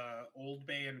with Old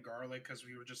Bay and garlic because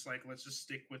we were just like, let's just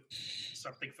stick with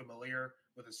something familiar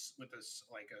with a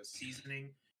like a seasoning.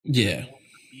 Yeah.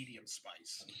 Medium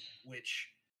spice, which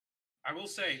I will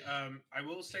say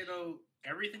though,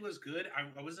 everything was good. I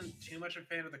wasn't too much a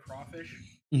fan of the crawfish.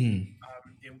 Mhm.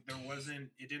 There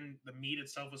wasn't. It didn't. The meat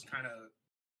itself was kind of.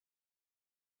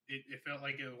 It felt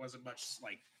like it wasn't much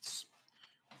like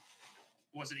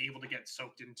wasn't able to get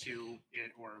soaked into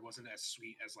it, or it wasn't as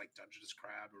sweet as like Dungeness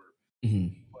crab. Or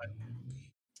Mhm. but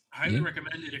highly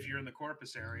recommend it if you're in the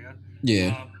Corpus area.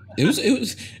 Yeah. It was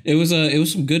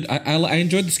some good. I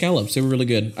enjoyed the scallops. They were really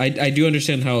good. I do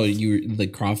understand how you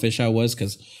like crawfish. I was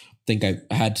because I think I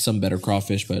had some better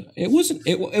crawfish, but it wasn't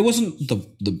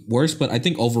the worst. But I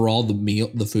think overall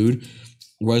the food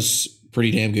was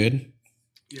pretty damn good.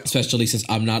 Yeah. Especially since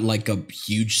I'm not like a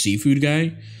huge seafood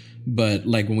guy, but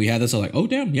like when we had this, I was like, oh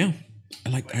damn, yeah, I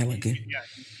like it. Yeah,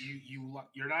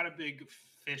 you're not a big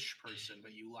fish person,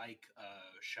 but you like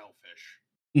shellfish.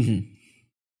 Mm-hmm.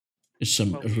 It's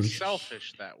some. Well, he's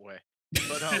selfish that way. But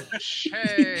But I'm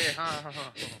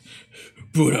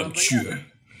But sure. yeah,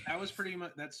 that was pretty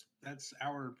much that's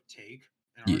our take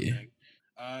and our Yeah. thing.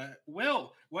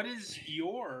 Will, what is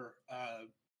your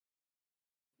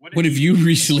What have you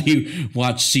recently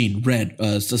watched, seen, read,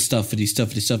 stuff,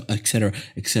 etc.,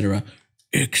 etc.,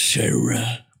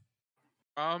 etc.?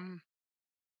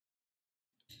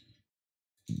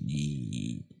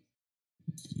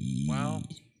 Well,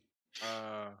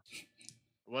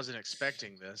 wasn't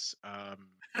expecting this.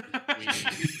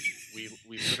 We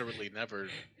literally never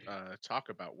talk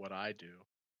about what I do.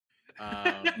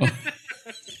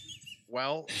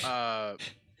 Well,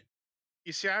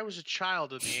 you see, I was a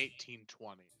child in the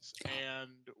 1820s,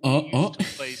 and we used to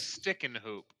play stick and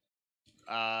hoop.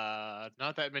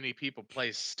 Not that many people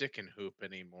play stick and hoop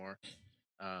anymore.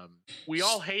 We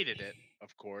all hated it,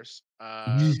 of course,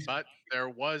 but there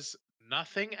was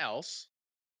nothing else.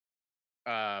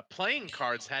 Playing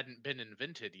cards hadn't been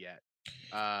invented yet.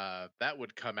 That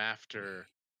would come after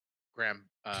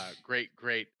great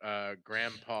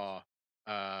grandpa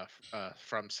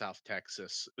from South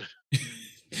Texas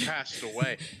passed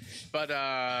away.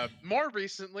 But more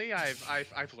recently,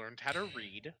 I've learned how to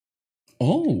read.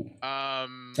 Oh,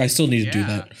 I still need to do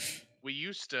that. We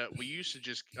used to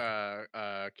just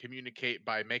communicate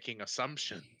by making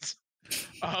assumptions.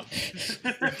 So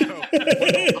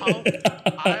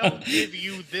I'll give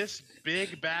you this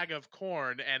big bag of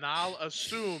corn, and I'll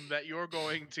assume that you're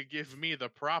going to give me the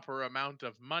proper amount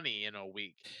of money in a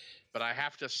week. But I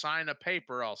have to sign a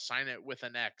paper. I'll sign it with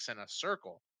an X and a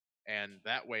circle, and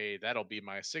that way that'll be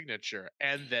my signature.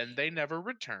 And then they never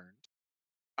returned.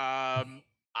 I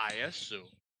assume.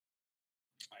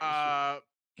 But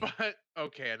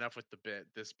okay, enough with the bit.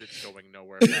 This bit's going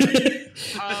nowhere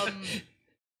fast.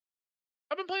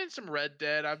 I've been playing some Red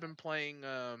Dead. I've been playing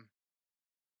a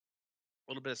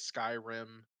little bit of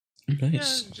Skyrim. Nice. Yeah,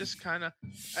 just kind of,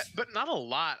 but not a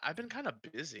lot. I've been kind of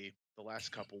busy the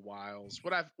last couple whiles.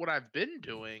 What I've been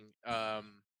doing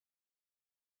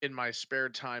in my spare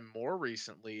time more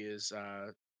recently is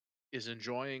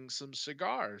enjoying some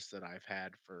cigars that I've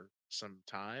had for some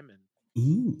time, and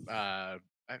Ooh.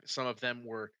 some of them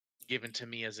were given to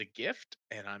me as a gift,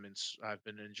 and I've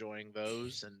been enjoying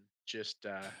those and just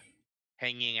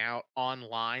hanging out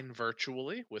online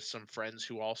virtually with some friends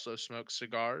who also smoke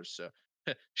cigars. So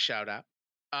shout out,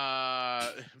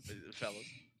 fellas.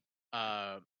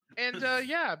 And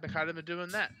yeah, I've been kind of been doing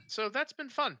that. So that's been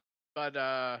fun. But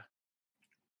other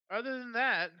than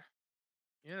that,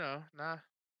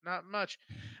 not much.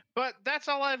 But that's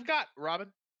all I've got,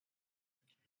 Robin.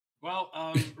 Well,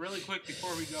 really quick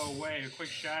before we go away, a quick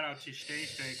shout out to Stay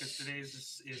because today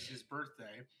is his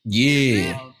birthday.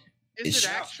 Yeah. Is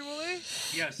it actually?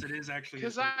 Yes, it is actually.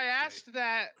 Because I asked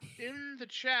that in the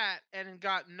chat and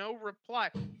got no reply.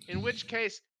 In which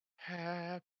case,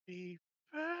 happy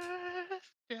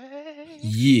birthday.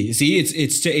 Yeah. See, it's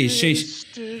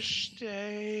Mr.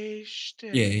 Stay.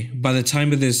 Yeah. By the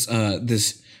time of this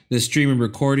this stream and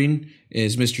recording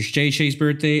is Mr. Shay's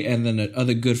birthday, and then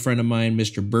another good friend of mine,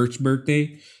 Mr. Bert's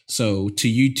birthday. So to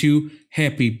you two,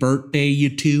 happy birthday,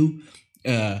 you two.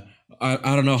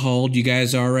 I don't know how old you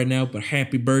guys are right now, but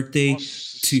happy birthday to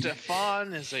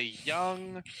Stefan is a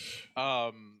young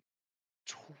I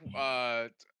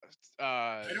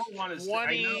don't want to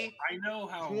 20, I know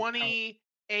how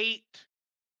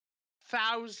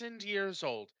 28,000 years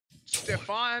old.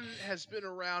 Stefan has been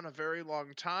around a very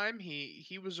long time.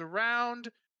 He was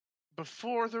around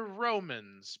before the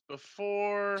Romans,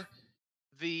 before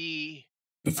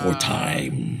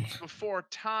time. Before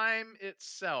time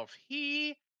itself.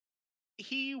 He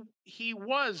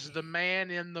was the man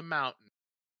in the mountain.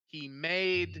 He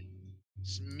made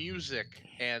music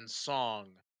and song,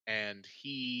 and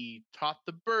he taught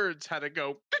the birds how to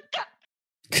go. That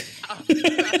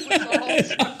was all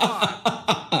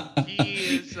Stefan.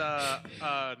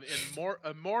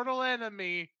 a mortal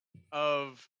enemy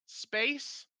of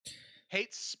space,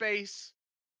 hates space,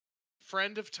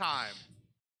 friend of time.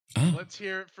 Ah. Let's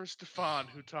hear it for Stefan,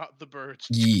 who taught the birds.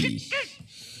 Yeah.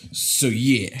 So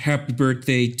yeah, happy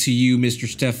birthday to you, Mr.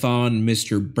 Stefan,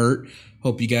 Mr. Bert.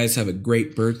 Hope you guys have a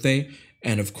great birthday.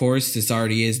 And of course, this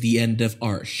already is the end of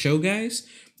our show, guys.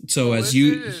 So as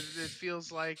you, it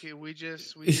feels like we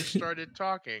just started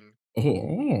talking.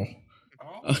 oh,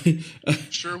 Oh.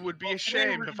 Sure would be Well, a today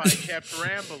shame we're if gonna- I kept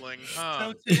rambling, huh?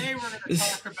 So today we're going to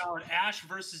talk about Ash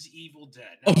versus Evil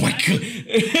Dead. oh Now, my Ash- god.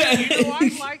 You know,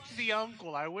 I liked the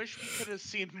uncle. I wish we could have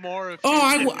seen more of him. Oh,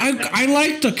 I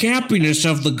like the campiness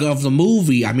of the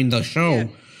movie. I mean the show. Yeah.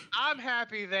 I'm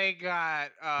happy they got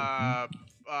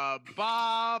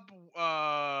Bob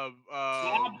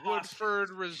Woodford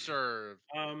Reserve.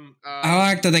 I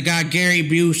like that they got Gary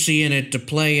Busey in it to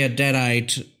play a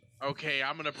Deadite. Okay,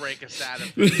 I'm gonna break us out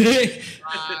of this.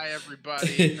 Bye,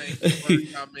 everybody. Thank you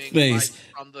for coming. Thanks. Like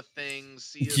on the things.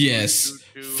 See us Yes.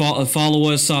 on YouTube.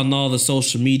 Follow us on all the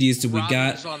social medias that we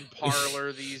Robin's got. on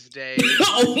Parlor these days.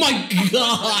 Oh my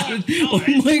god! Oh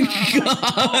my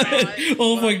god!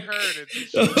 Oh I my! heard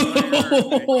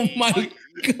it. Oh my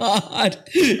god!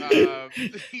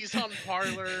 He's on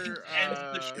Parlor. Ends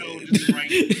the show just right.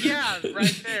 Yeah,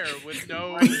 right there with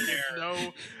no,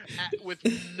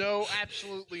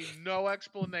 absolutely no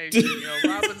explanation. You know,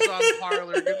 Robin's on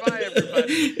Parlor. Goodbye,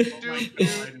 everybody.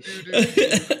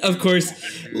 Of course,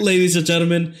 ladies and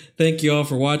gentlemen, thank you all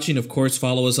for watching. Of course,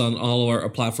 follow us on all of our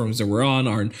platforms that we're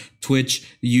on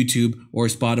Twitch, YouTube, or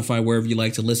Spotify, wherever you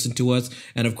like to listen to us.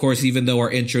 And of course, even though our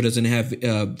intro doesn't have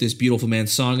this beautiful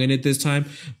man's song in it this time,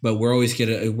 but we're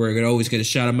gonna always get a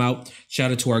shout him out.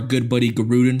 Shout out to our good buddy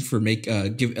Garudin for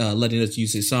letting us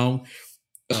use his song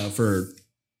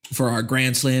for our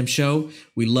Grand Slam show.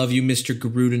 We love you, Mr.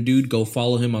 Garudin, dude. Go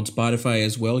follow him on Spotify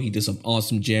as well. He does some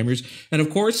awesome jammers. And of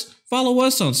course, follow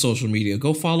us on social media.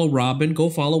 Go follow Robin. Go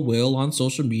follow Will on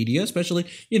social media. Especially,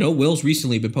 Will's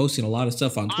recently been posting a lot of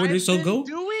stuff on Twitter. I've been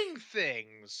doing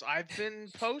things. I've been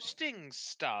posting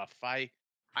stuff. I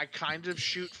kind of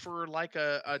shoot for like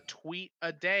a tweet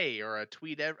a day or a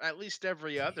tweet at least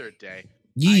every other day.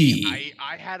 Yeah.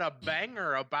 I had a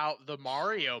banger about the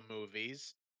Mario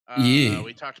movies. Yeah.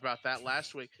 We talked about that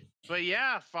last week. But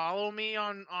yeah, follow me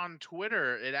on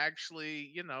Twitter. It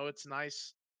actually, it's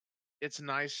nice. It's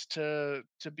nice to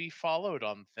be followed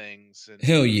on things and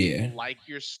hell yeah, people like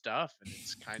your stuff, and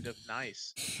it's kind of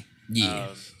nice. Yeah.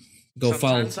 Go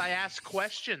follow. Sometimes I ask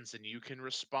questions and you can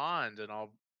respond, and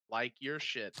I'll like your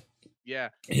shit. Yeah.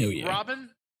 Hell yeah. Robin?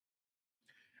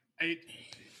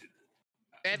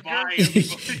 Edgar?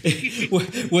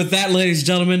 With that, ladies and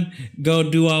gentlemen, go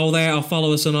do all that. I'll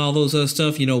follow us on all those other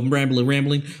stuff,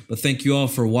 rambling. But thank you all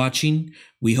for watching.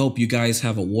 We hope you guys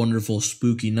have a wonderful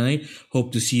spooky night.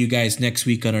 Hope to see you guys next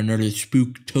week on another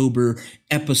Spooktober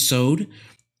episode.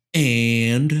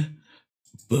 And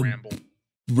Ramble.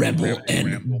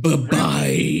 And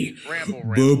bye-bye.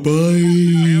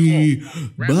 Bye-bye.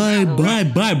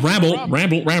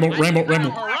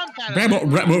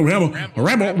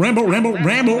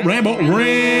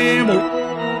 Ramble.